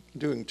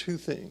doing two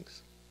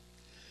things.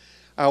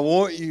 I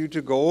want you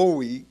to go a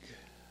week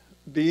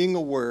being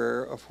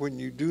aware of when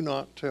you do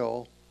not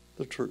tell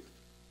the truth,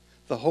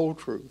 the whole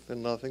truth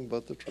and nothing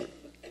but the truth.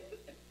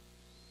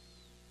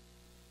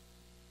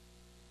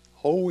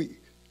 Whole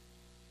week.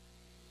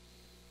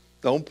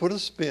 Don't put a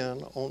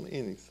spin on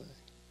anything.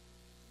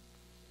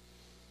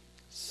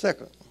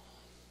 Second,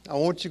 I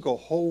want you to go a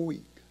whole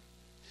week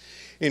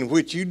in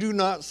which you do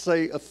not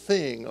say a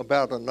thing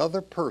about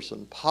another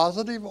person,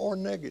 positive or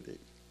negative,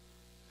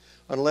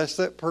 unless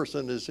that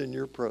person is in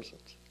your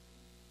presence.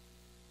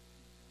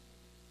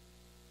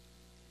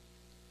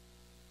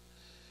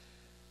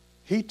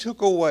 He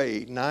took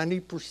away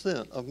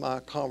 90% of my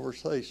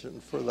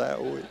conversation for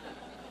that week.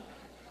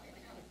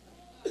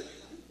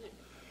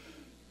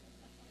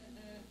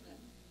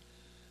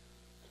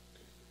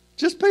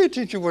 Just pay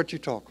attention to what you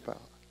talk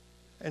about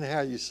and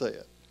how you say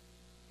it.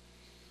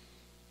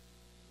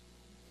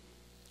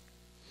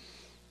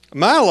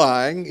 My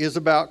lying is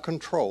about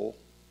control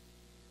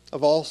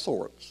of all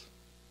sorts.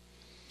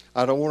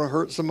 I don't want to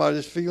hurt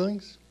somebody's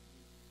feelings.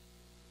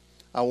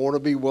 I want to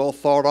be well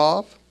thought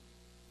of.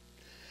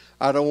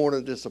 I don't want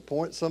to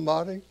disappoint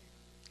somebody.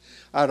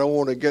 I don't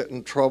want to get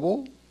in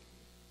trouble.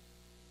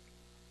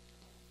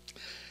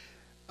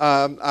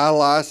 I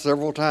lie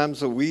several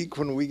times a week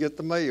when we get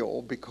the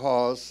mail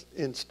because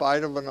in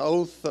spite of an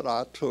oath that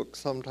I took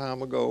some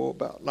time ago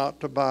about not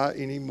to buy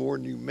any more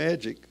new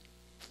magic,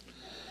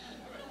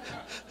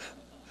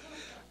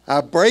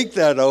 I break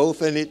that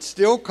oath and it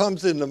still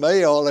comes in the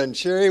mail, and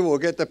Sherry will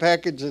get the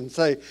package and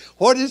say,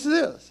 "What is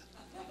this?"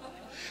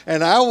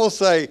 And I will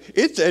say,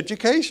 "It's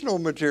educational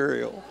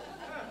material."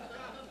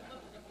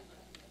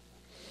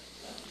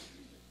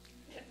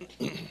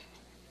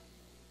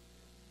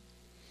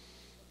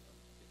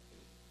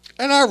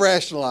 And I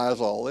rationalize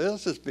all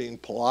this as being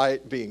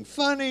polite, being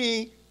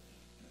funny.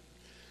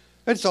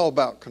 It's all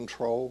about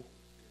control.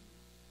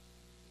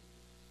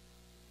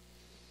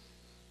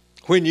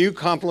 When you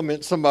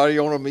compliment somebody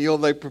on a meal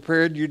they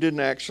prepared you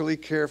didn't actually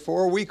care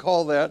for, we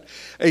call that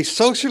a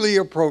socially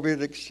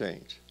appropriate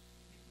exchange.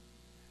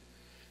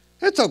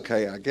 It's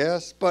okay, I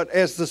guess, but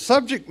as the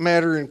subject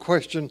matter in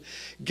question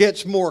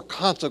gets more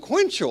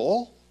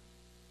consequential,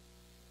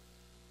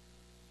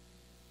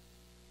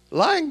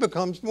 lying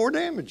becomes more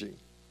damaging.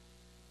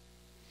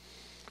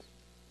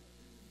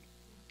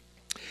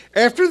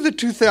 After the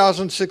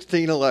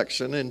 2016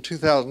 election, in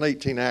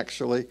 2018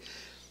 actually,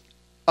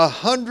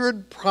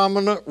 100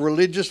 prominent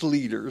religious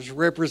leaders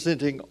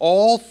representing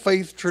all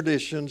faith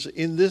traditions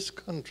in this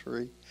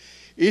country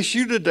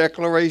issued a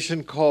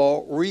declaration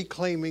called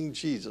Reclaiming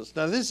Jesus.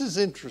 Now this is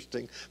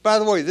interesting. By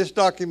the way, this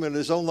document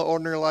is on the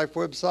Ordinary Life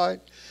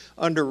website.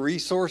 Under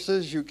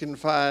resources, you can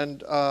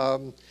find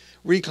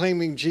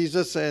Reclaiming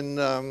Jesus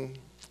and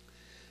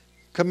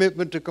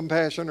Commitment to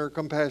Compassion or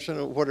Compassion,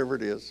 or whatever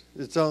it is.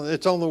 It's on the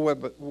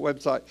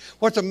website.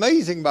 What's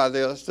amazing by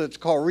this, that's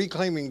called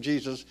Reclaiming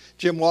Jesus,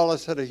 Jim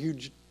Wallace had a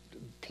huge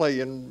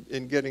play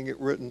in getting it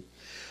written,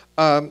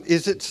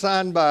 is it's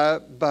signed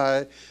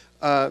by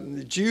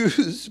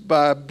Jews,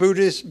 by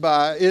Buddhists,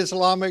 by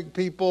Islamic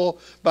people,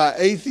 by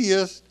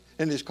atheists,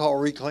 and it's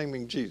called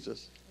Reclaiming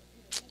Jesus.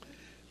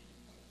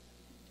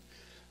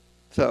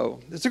 So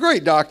it's a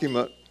great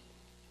document.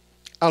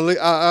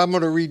 I'm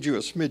going to read you a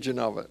smidgen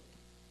of it.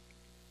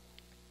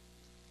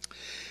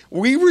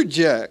 We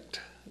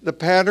reject the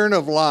pattern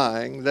of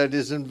lying that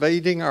is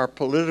invading our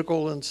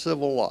political and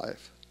civil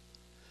life.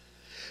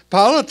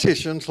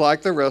 Politicians,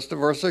 like the rest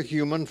of us, are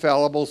human,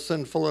 fallible,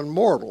 sinful, and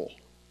mortal.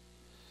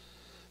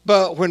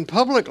 But when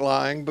public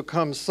lying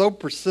becomes so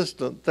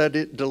persistent that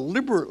it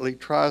deliberately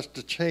tries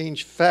to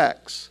change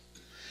facts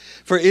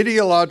for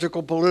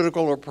ideological,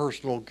 political, or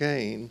personal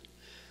gain,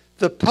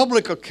 the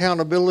public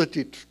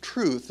accountability to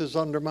truth is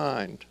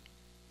undermined.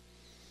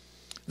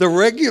 The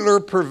regular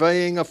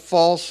purveying of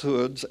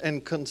falsehoods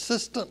and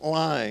consistent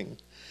lying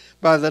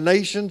by the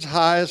nation's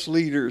highest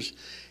leaders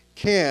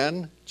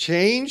can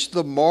change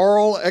the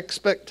moral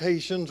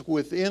expectations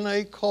within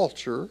a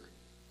culture,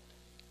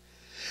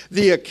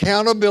 the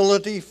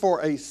accountability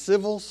for a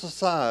civil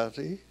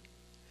society,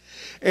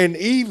 and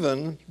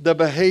even the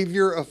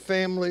behavior of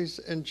families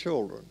and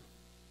children.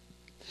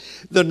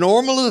 The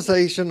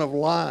normalization of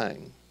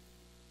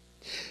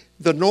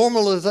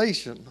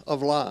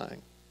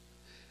lying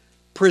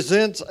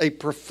presents a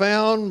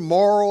profound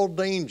moral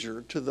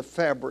danger to the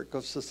fabric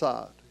of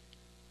society.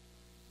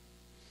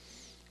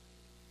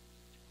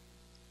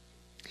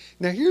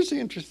 Now, here's the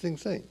interesting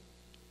thing.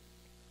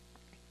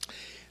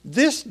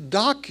 This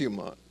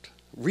document,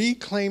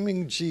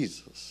 Reclaiming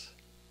Jesus,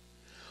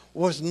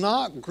 was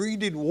not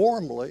greeted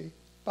warmly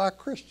by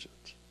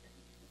Christians.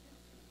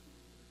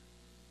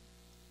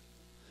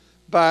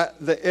 By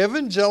the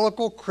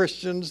evangelical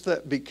Christians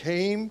that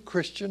became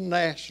Christian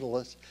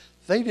nationalists,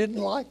 they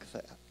didn't like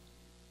that.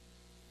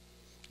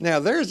 Now,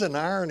 there's an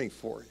irony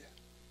for you.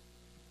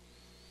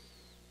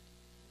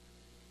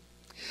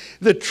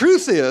 The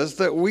truth is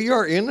that we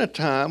are in a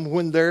time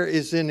when there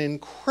is an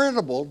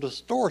incredible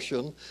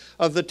distortion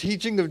of the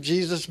teaching of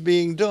Jesus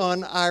being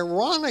done,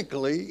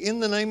 ironically, in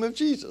the name of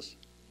Jesus.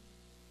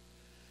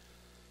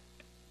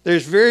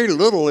 There's very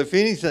little, if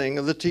anything,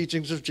 of the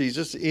teachings of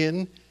Jesus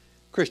in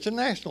Christian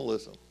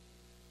nationalism.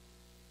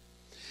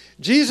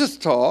 Jesus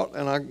taught,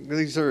 and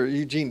these are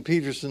Eugene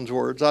Peterson's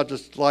words, I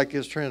just like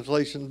his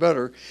translation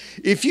better.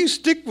 If you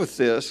stick with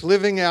this,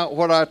 living out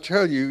what I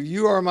tell you,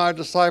 you are my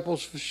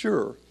disciples for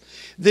sure.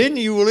 Then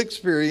you will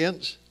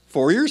experience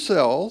for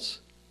yourselves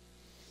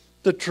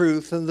the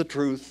truth, and the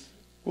truth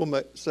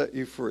will set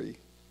you free.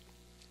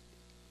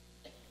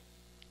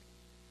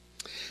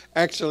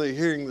 Actually,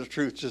 hearing the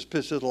truth just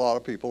pisses a lot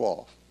of people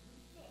off.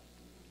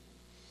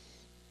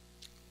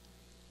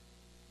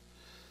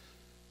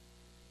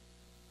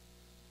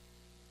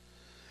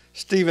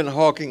 Stephen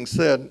Hawking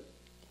said,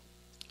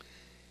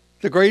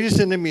 the greatest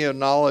enemy of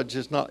knowledge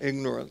is not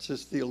ignorance,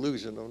 it's the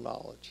illusion of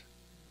knowledge.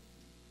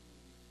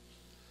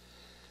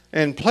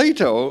 And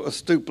Plato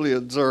astutely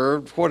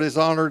observed, what is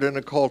honored in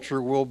a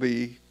culture will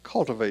be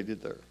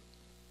cultivated there.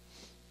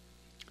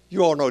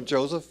 You all know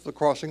Joseph, the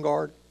crossing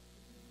guard.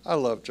 I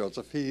love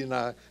Joseph. He and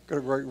I got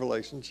a great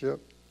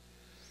relationship.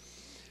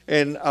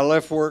 And I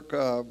left work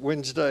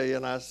Wednesday,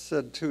 and I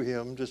said to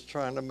him, just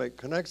trying to make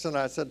connection,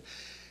 I said,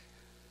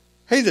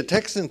 hey, the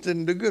Texans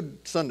didn't do good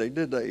Sunday,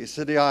 did they? He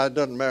said, yeah, it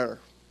doesn't matter.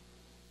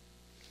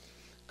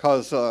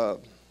 Because the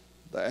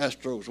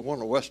Astros won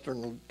the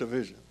Western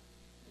Division.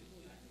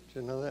 Did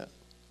you know that?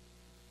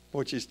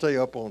 Once you stay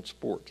up on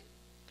sports.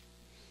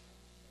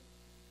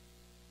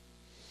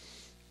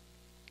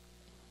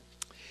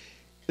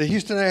 The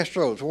Houston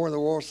Astros won the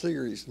World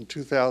Series in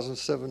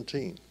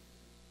 2017.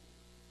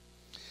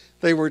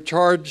 They were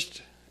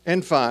charged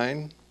and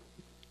fined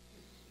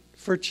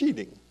for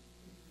cheating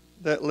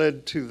that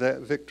led to that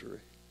victory.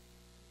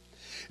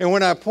 And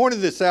when I pointed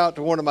this out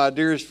to one of my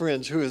dearest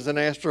friends who is an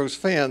Astros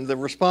fan, the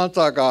response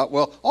I got,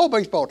 well, all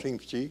baseball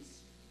teams cheat.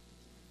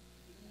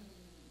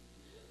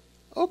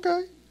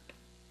 Okay.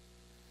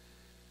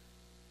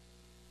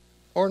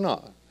 Or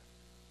not.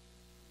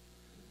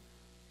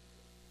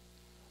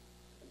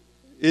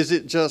 Is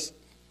it just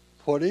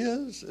what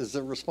is? Is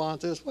the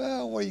response is,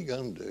 well, what are you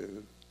going to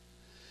do?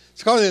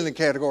 It's kind of in the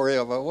category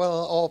of,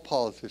 well, all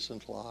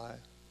politicians lie.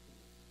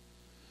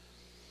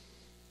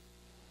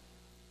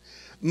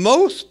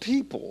 Most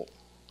people,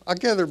 I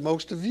gather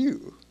most of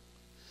you,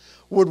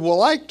 would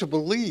like to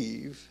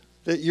believe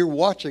that you're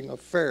watching a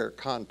fair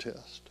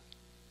contest.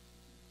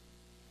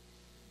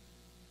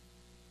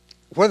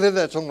 Whether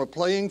that's on a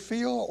playing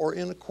field or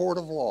in a court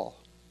of law.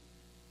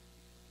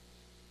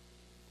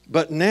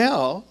 But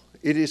now,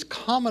 it is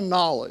common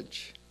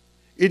knowledge,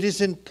 it is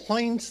in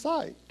plain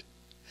sight,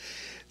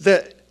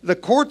 that the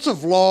courts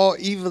of law,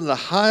 even the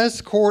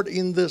highest court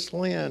in this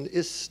land,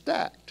 is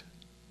stacked.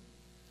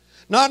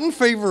 Not in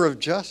favor of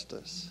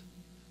justice,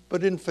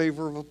 but in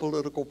favor of a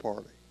political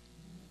party.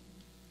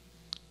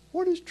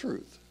 What is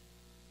truth?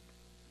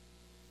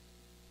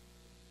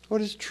 What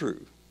is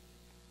true?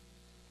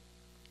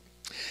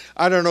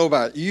 I don't know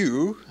about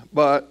you,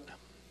 but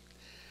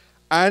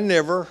I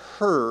never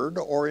heard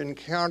or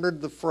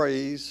encountered the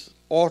phrase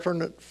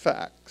alternate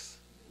facts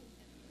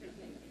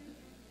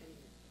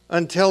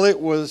until it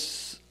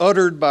was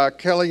uttered by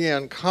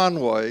Kellyanne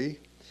Conway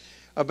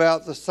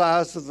about the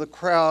size of the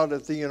crowd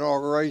at the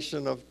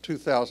inauguration of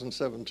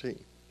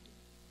 2017.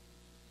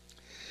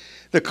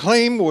 The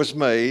claim was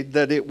made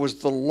that it was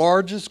the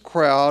largest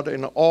crowd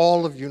in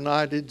all of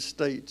United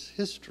States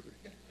history.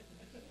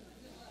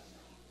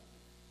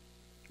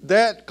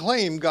 That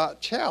claim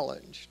got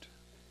challenged.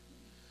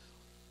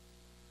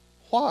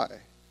 Why?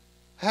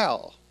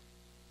 How?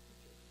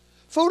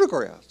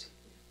 Photographs.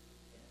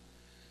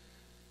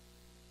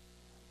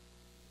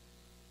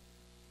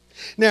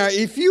 Now,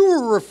 if you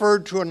were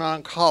referred to an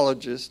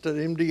oncologist at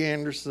MD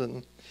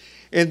Anderson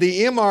and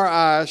the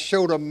MRI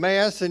showed a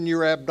mass in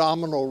your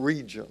abdominal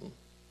region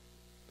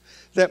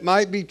that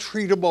might be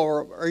treatable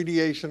or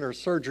radiation or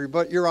surgery,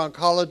 but your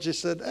oncologist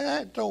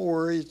said, don't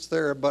worry, it's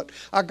there, but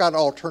I got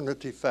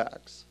alternative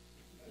facts.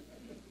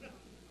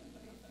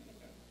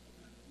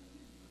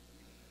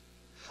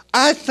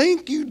 I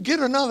think you'd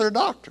get another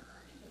doctor.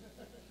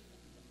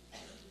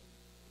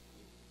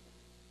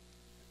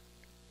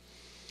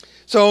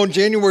 So on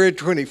January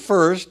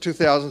 21st,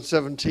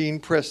 2017,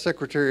 press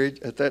secretary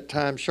at that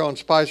time, Sean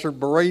Spicer,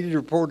 berated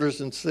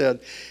reporters and said,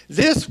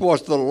 this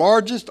was the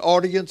largest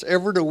audience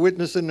ever to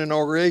witness an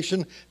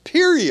inauguration,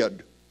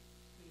 period.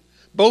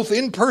 Both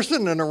in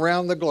person and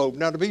around the globe.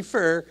 Now, to be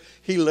fair,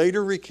 he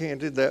later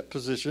recanted that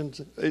position,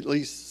 at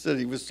least said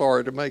he was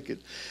sorry to make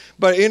it.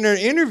 But in an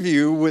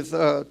interview with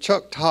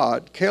Chuck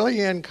Todd,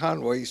 Kellyanne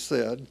Conway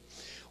said,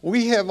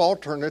 we have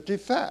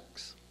alternative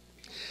facts.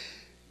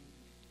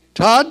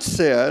 Todd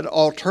said,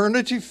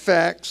 alternative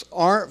facts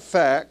aren't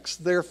facts,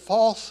 they're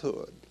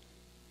falsehood.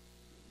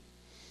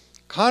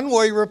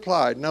 Conway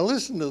replied, now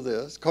listen to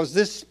this, because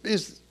this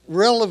is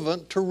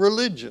relevant to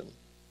religion.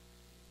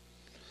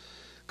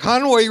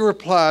 Conway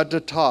replied to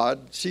Todd,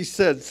 she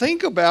said,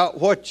 think about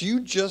what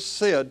you just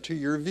said to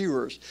your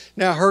viewers.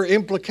 Now her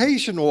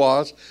implication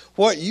was,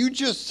 what you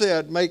just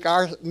said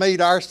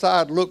made our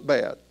side look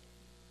bad.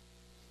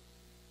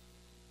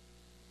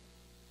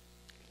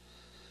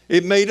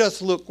 It made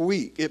us look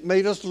weak. It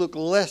made us look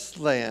less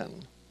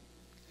than.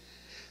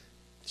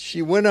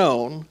 She went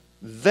on,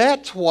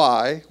 that's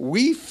why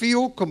we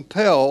feel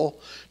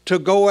compelled to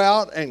go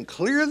out and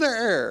clear the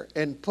air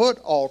and put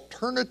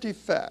alternative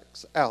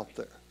facts out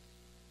there.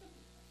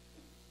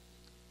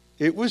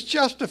 It was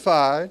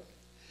justified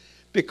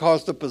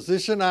because the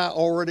position I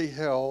already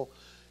held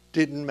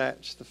didn't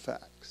match the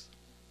facts.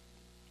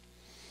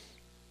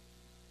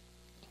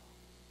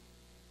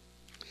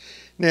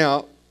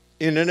 Now,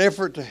 in an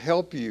effort to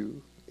help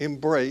you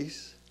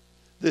embrace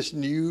this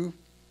new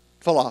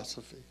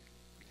philosophy,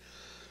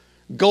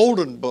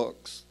 Golden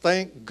Books,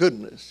 thank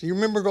goodness. You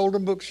remember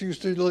Golden Books you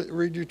used to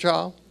read your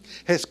child?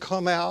 Has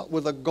come out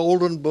with a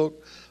Golden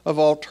Book of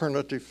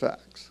alternative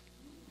facts.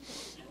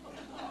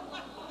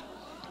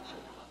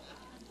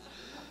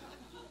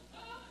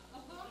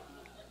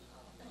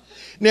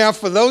 Now,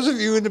 for those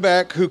of you in the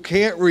back who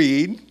can't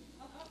read,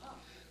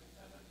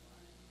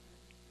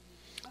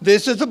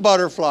 This is a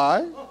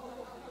butterfly.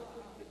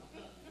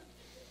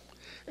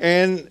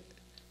 And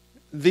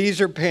these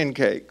are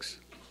pancakes.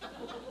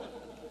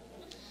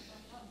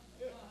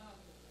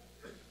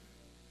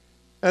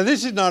 Now,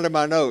 this is not in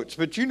my notes,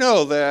 but you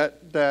know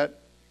that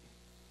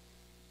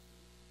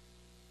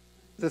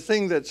the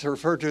thing that's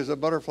referred to as a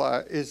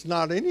butterfly is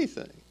not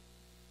anything.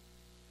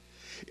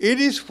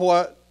 It is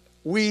what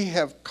we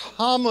have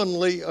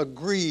commonly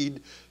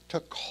agreed to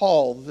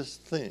call this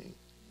thing.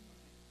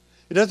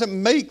 It doesn't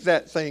make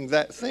that thing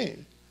that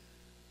thing.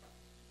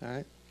 All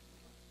right?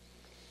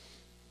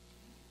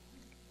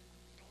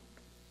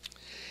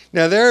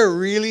 Now, there are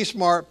really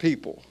smart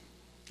people,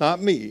 not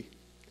me.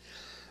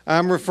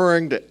 I'm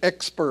referring to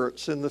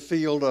experts in the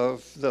field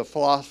of the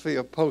philosophy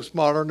of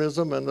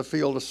postmodernism and the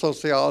field of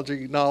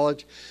sociology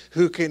knowledge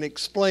who can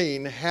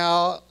explain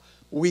how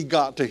we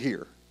got to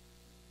here.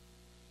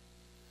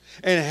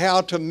 And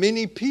how to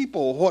many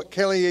people what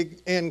Kerley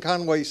Ann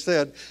Conway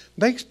said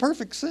makes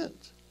perfect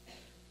sense,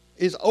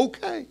 is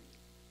okay.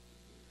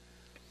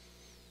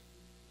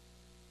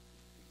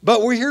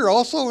 But we're here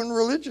also in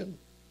religion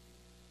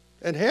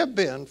and have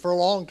been for a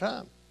long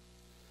time.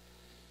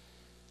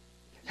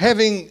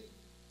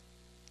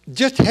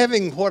 Just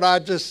having what I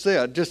just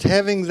said, just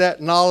having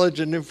that knowledge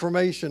and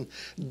information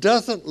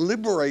doesn't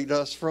liberate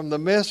us from the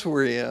mess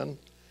we're in,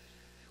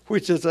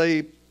 which is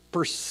a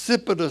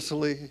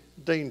precipitously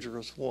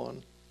dangerous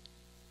one.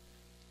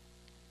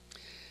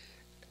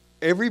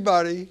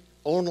 Everybody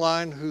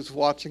online who's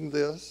watching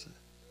this,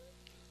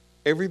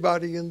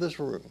 everybody in this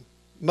room,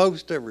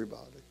 most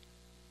everybody,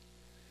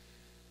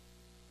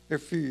 there are a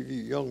few of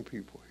you young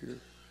people here,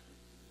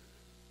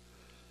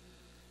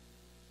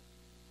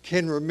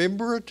 can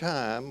remember a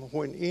time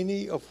when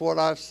any of what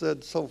I've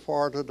said so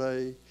far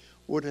today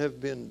would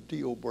have been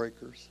deal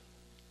breakers.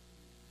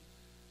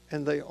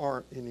 And they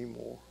aren't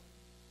anymore.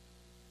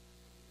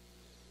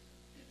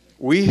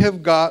 We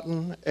have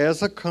gotten,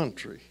 as a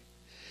country,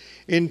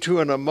 into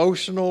an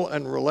emotional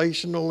and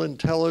relational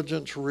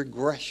intelligence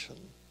regression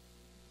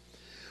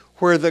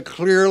where the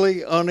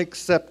clearly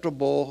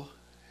unacceptable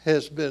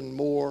has been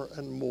more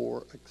and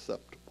more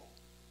acceptable.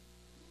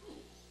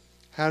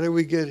 How do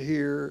we get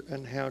here,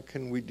 and how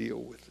can we deal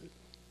with it?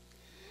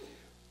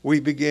 We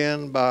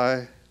began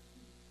by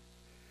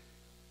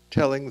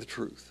telling the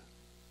truth.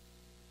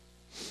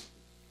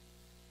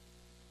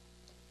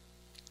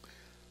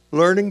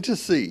 Learning to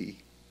see,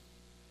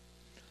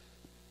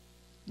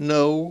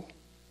 know,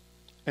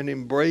 and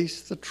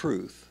embrace the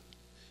truth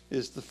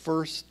is the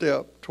first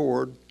step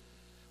toward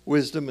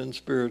wisdom and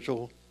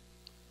spiritual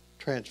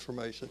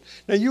transformation.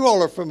 Now, you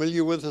all are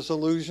familiar with this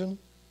illusion,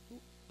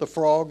 the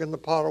frog in the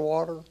pot of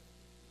water.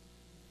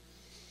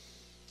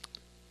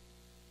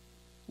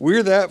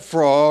 We're that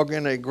frog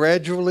in a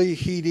gradually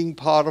heating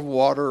pot of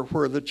water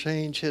where the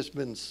change has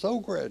been so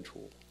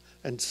gradual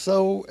and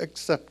so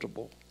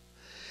acceptable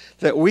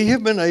that we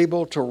have been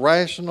able to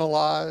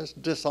rationalize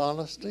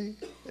dishonesty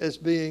as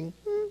being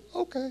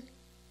okay,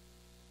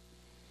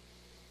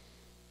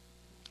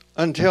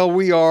 until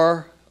we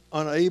are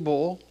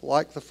unable,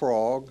 like the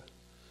frog,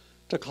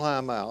 to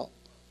climb out.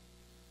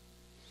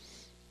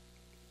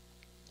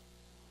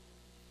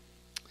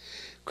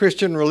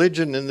 Christian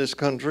religion in this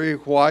country,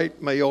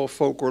 white male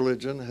folk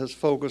religion, has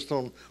focused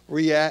on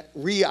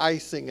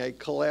re-icing a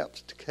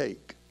collapsed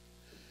cake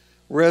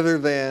rather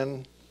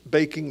than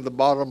baking the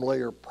bottom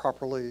layer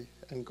properly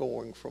and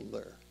going from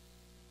there.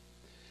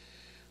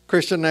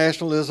 Christian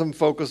nationalism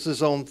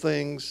focuses on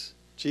things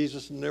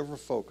Jesus never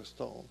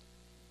focused on.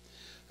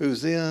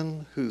 Who's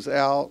in, who's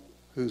out,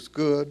 who's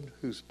good,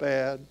 who's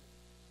bad.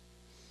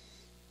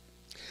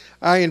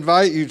 I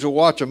invite you to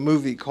watch a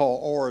movie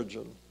called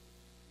Origin.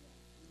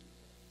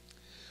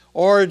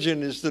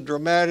 Origin is the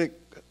dramatic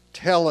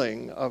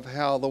telling of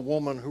how the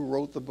woman who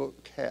wrote the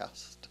book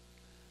Caste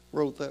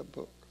wrote that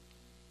book.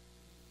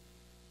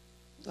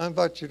 I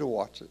invite you to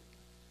watch it.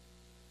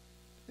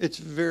 It's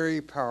very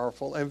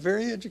powerful and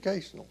very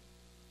educational.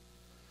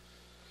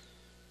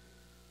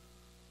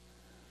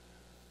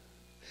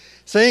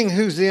 Saying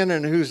who's in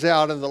and who's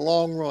out in the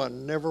long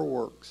run never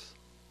works.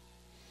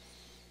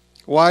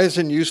 Wise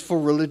and useful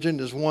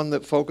religion is one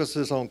that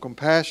focuses on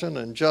compassion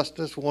and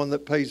justice, one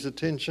that pays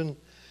attention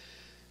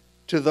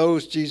to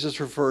those Jesus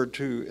referred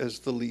to as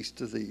the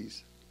least of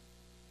these.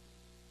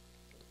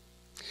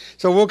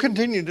 So we'll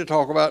continue to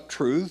talk about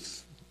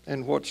truth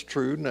and what's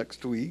true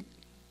next week.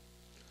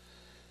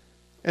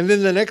 And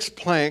then the next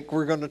plank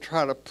we're going to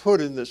try to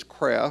put in this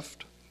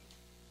craft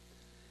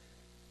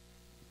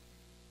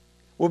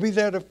will be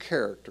that of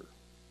character.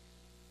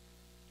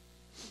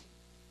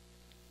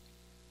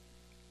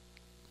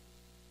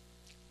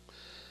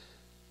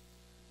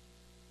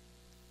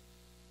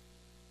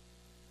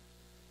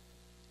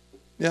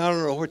 Now, I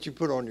don't know what you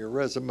put on your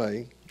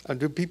resume.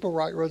 Do people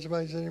write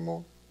resumes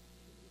anymore?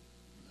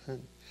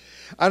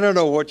 I don't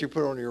know what you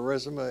put on your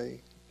resume,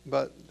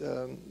 but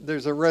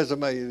there's a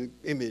resume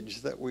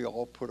image that we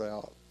all put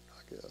out,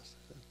 I guess.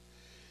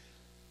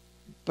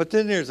 But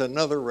then there's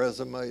another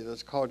resume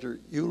that's called your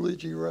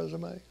eulogy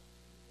resume.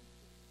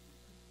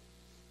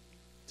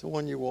 the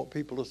one you want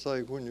people to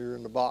say when you're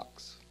in the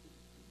box.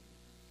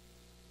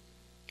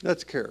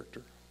 That's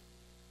character.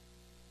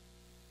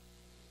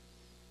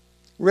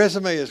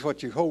 Resume is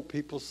what you hope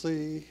people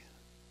see.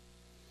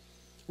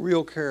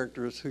 Real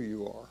character is who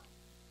you are.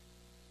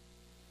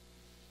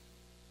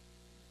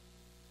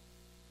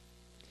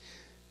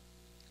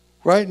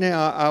 Right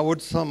now, I would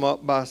sum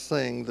up by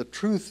saying the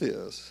truth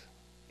is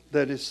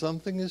that if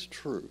something is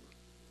true,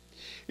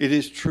 it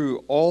is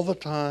true all the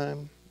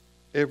time,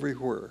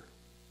 everywhere.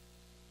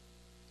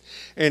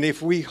 And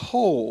if we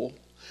hold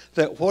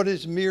that what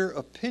is mere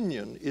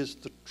opinion is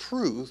the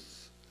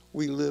truth,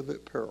 we live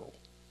at peril.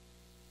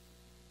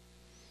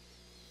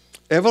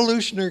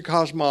 Evolutionary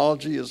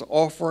cosmology is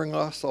offering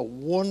us a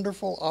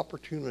wonderful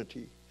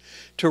opportunity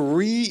to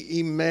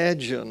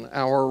reimagine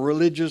our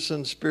religious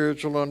and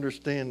spiritual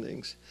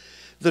understandings.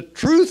 The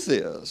truth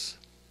is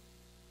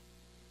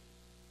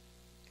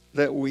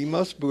that we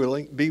must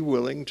be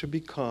willing to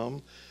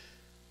become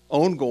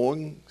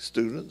ongoing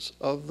students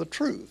of the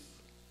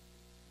truth,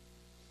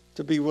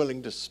 to be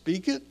willing to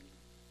speak it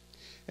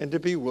and to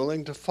be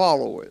willing to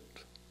follow it.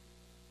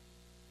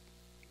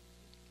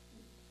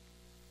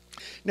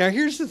 Now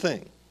here's the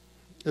thing.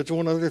 There's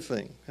one other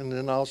thing, and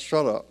then I'll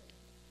shut up.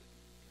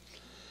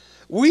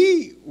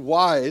 We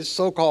wise,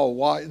 so-called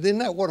wise, isn't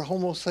that what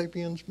Homo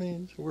sapiens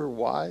means? We're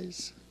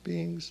wise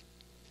beings.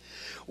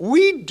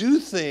 We do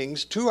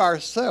things to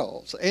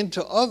ourselves and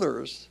to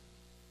others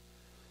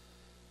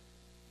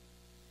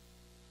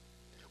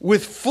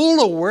with full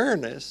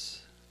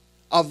awareness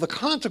of the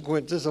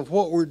consequences of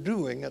what we're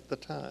doing at the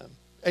time,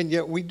 and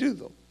yet we do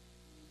them,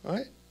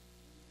 right?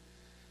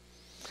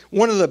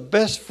 One of the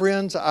best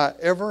friends I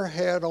ever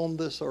had on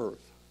this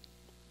earth,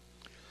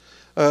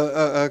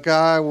 a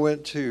guy I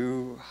went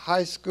to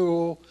high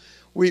school.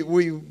 We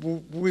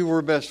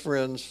were best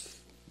friends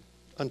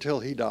until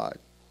he died.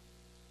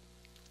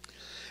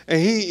 And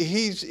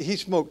he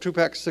smoked 2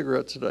 packs of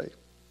cigarettes a day.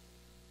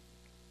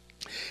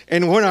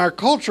 And when our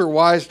culture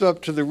wised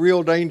up to the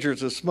real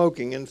dangers of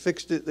smoking and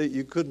fixed it that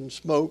you couldn't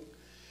smoke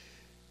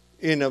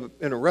in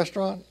a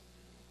restaurant,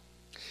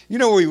 you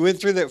know, we went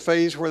through that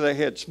phase where they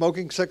had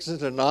smoking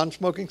sections and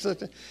non-smoking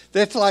sections.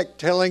 That's like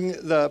telling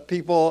the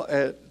people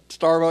at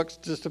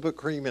Starbucks just to put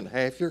cream in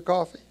half your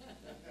coffee.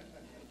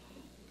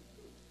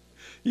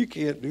 You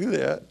can't do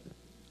that.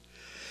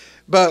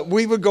 But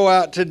we would go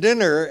out to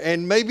dinner,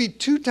 and maybe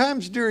 2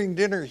 times during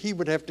dinner, he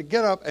would have to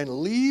get up and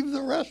leave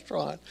the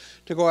restaurant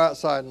to go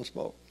outside and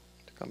smoke,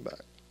 to come back.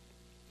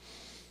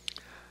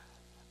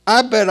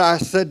 I bet I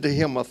said to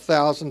him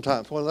 1,000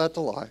 times, well, that's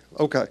a lie.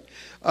 Okay.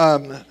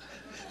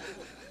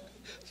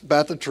 It's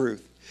about the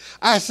truth.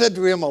 I said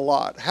to him a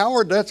lot,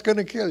 Howard, that's going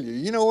to kill you.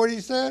 You know what he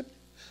said?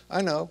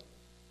 I know.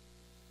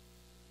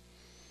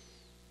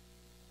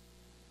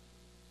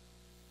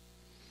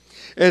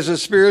 As a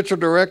spiritual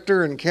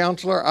director and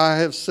counselor, I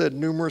have said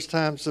numerous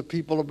times to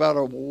people about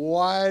a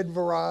wide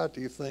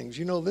variety of things.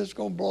 You know, this is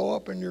going to blow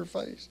up in your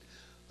face.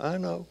 I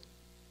know.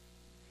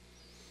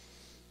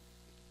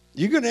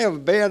 You're going to have a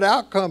bad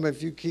outcome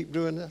if you keep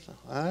doing this.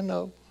 I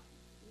know.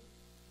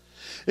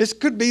 This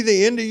could be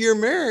the end of your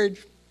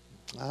marriage.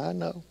 I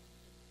know.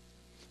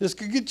 This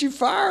could get you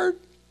fired.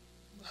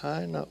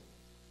 I know.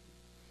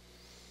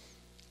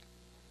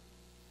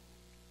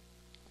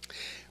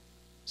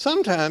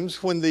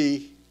 Sometimes when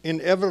the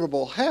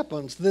inevitable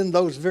happens, then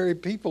those very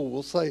people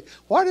will say,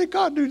 why did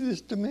God do this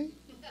to me?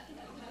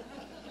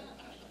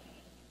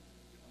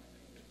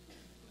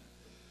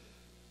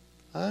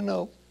 I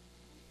know.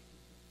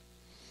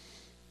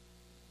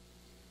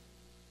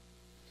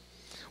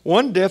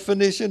 One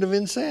definition of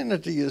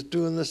insanity is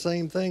doing the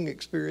same thing,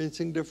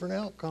 experiencing different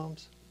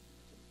outcomes.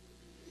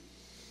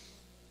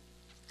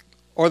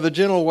 Or the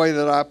gentle way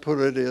that I put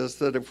it is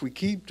that if we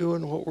keep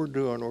doing what we're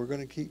doing, we're going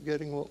to keep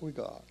getting what we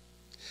got.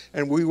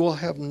 And we will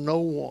have no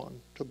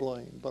one to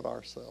blame but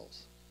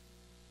ourselves.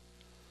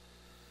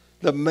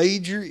 The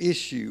major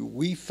issue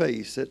we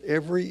face at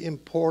every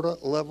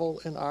important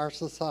level in our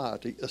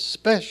society,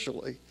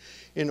 especially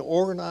in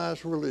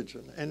organized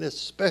religion and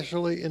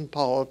especially in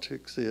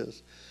politics,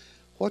 is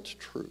what's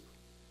true?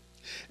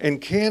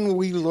 And can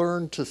we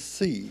learn to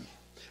see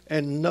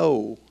and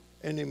know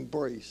and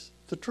embrace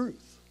the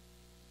truth?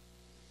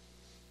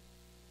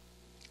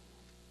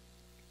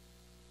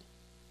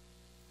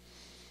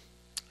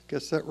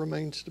 Guess that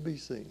remains to be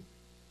seen.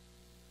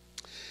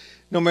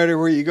 No matter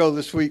where you go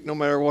this week, no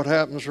matter what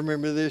happens,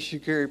 remember this: you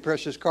carry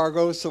precious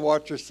cargo, so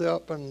watch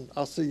yourself, and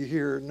I'll see you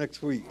here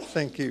next week.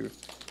 Thank you.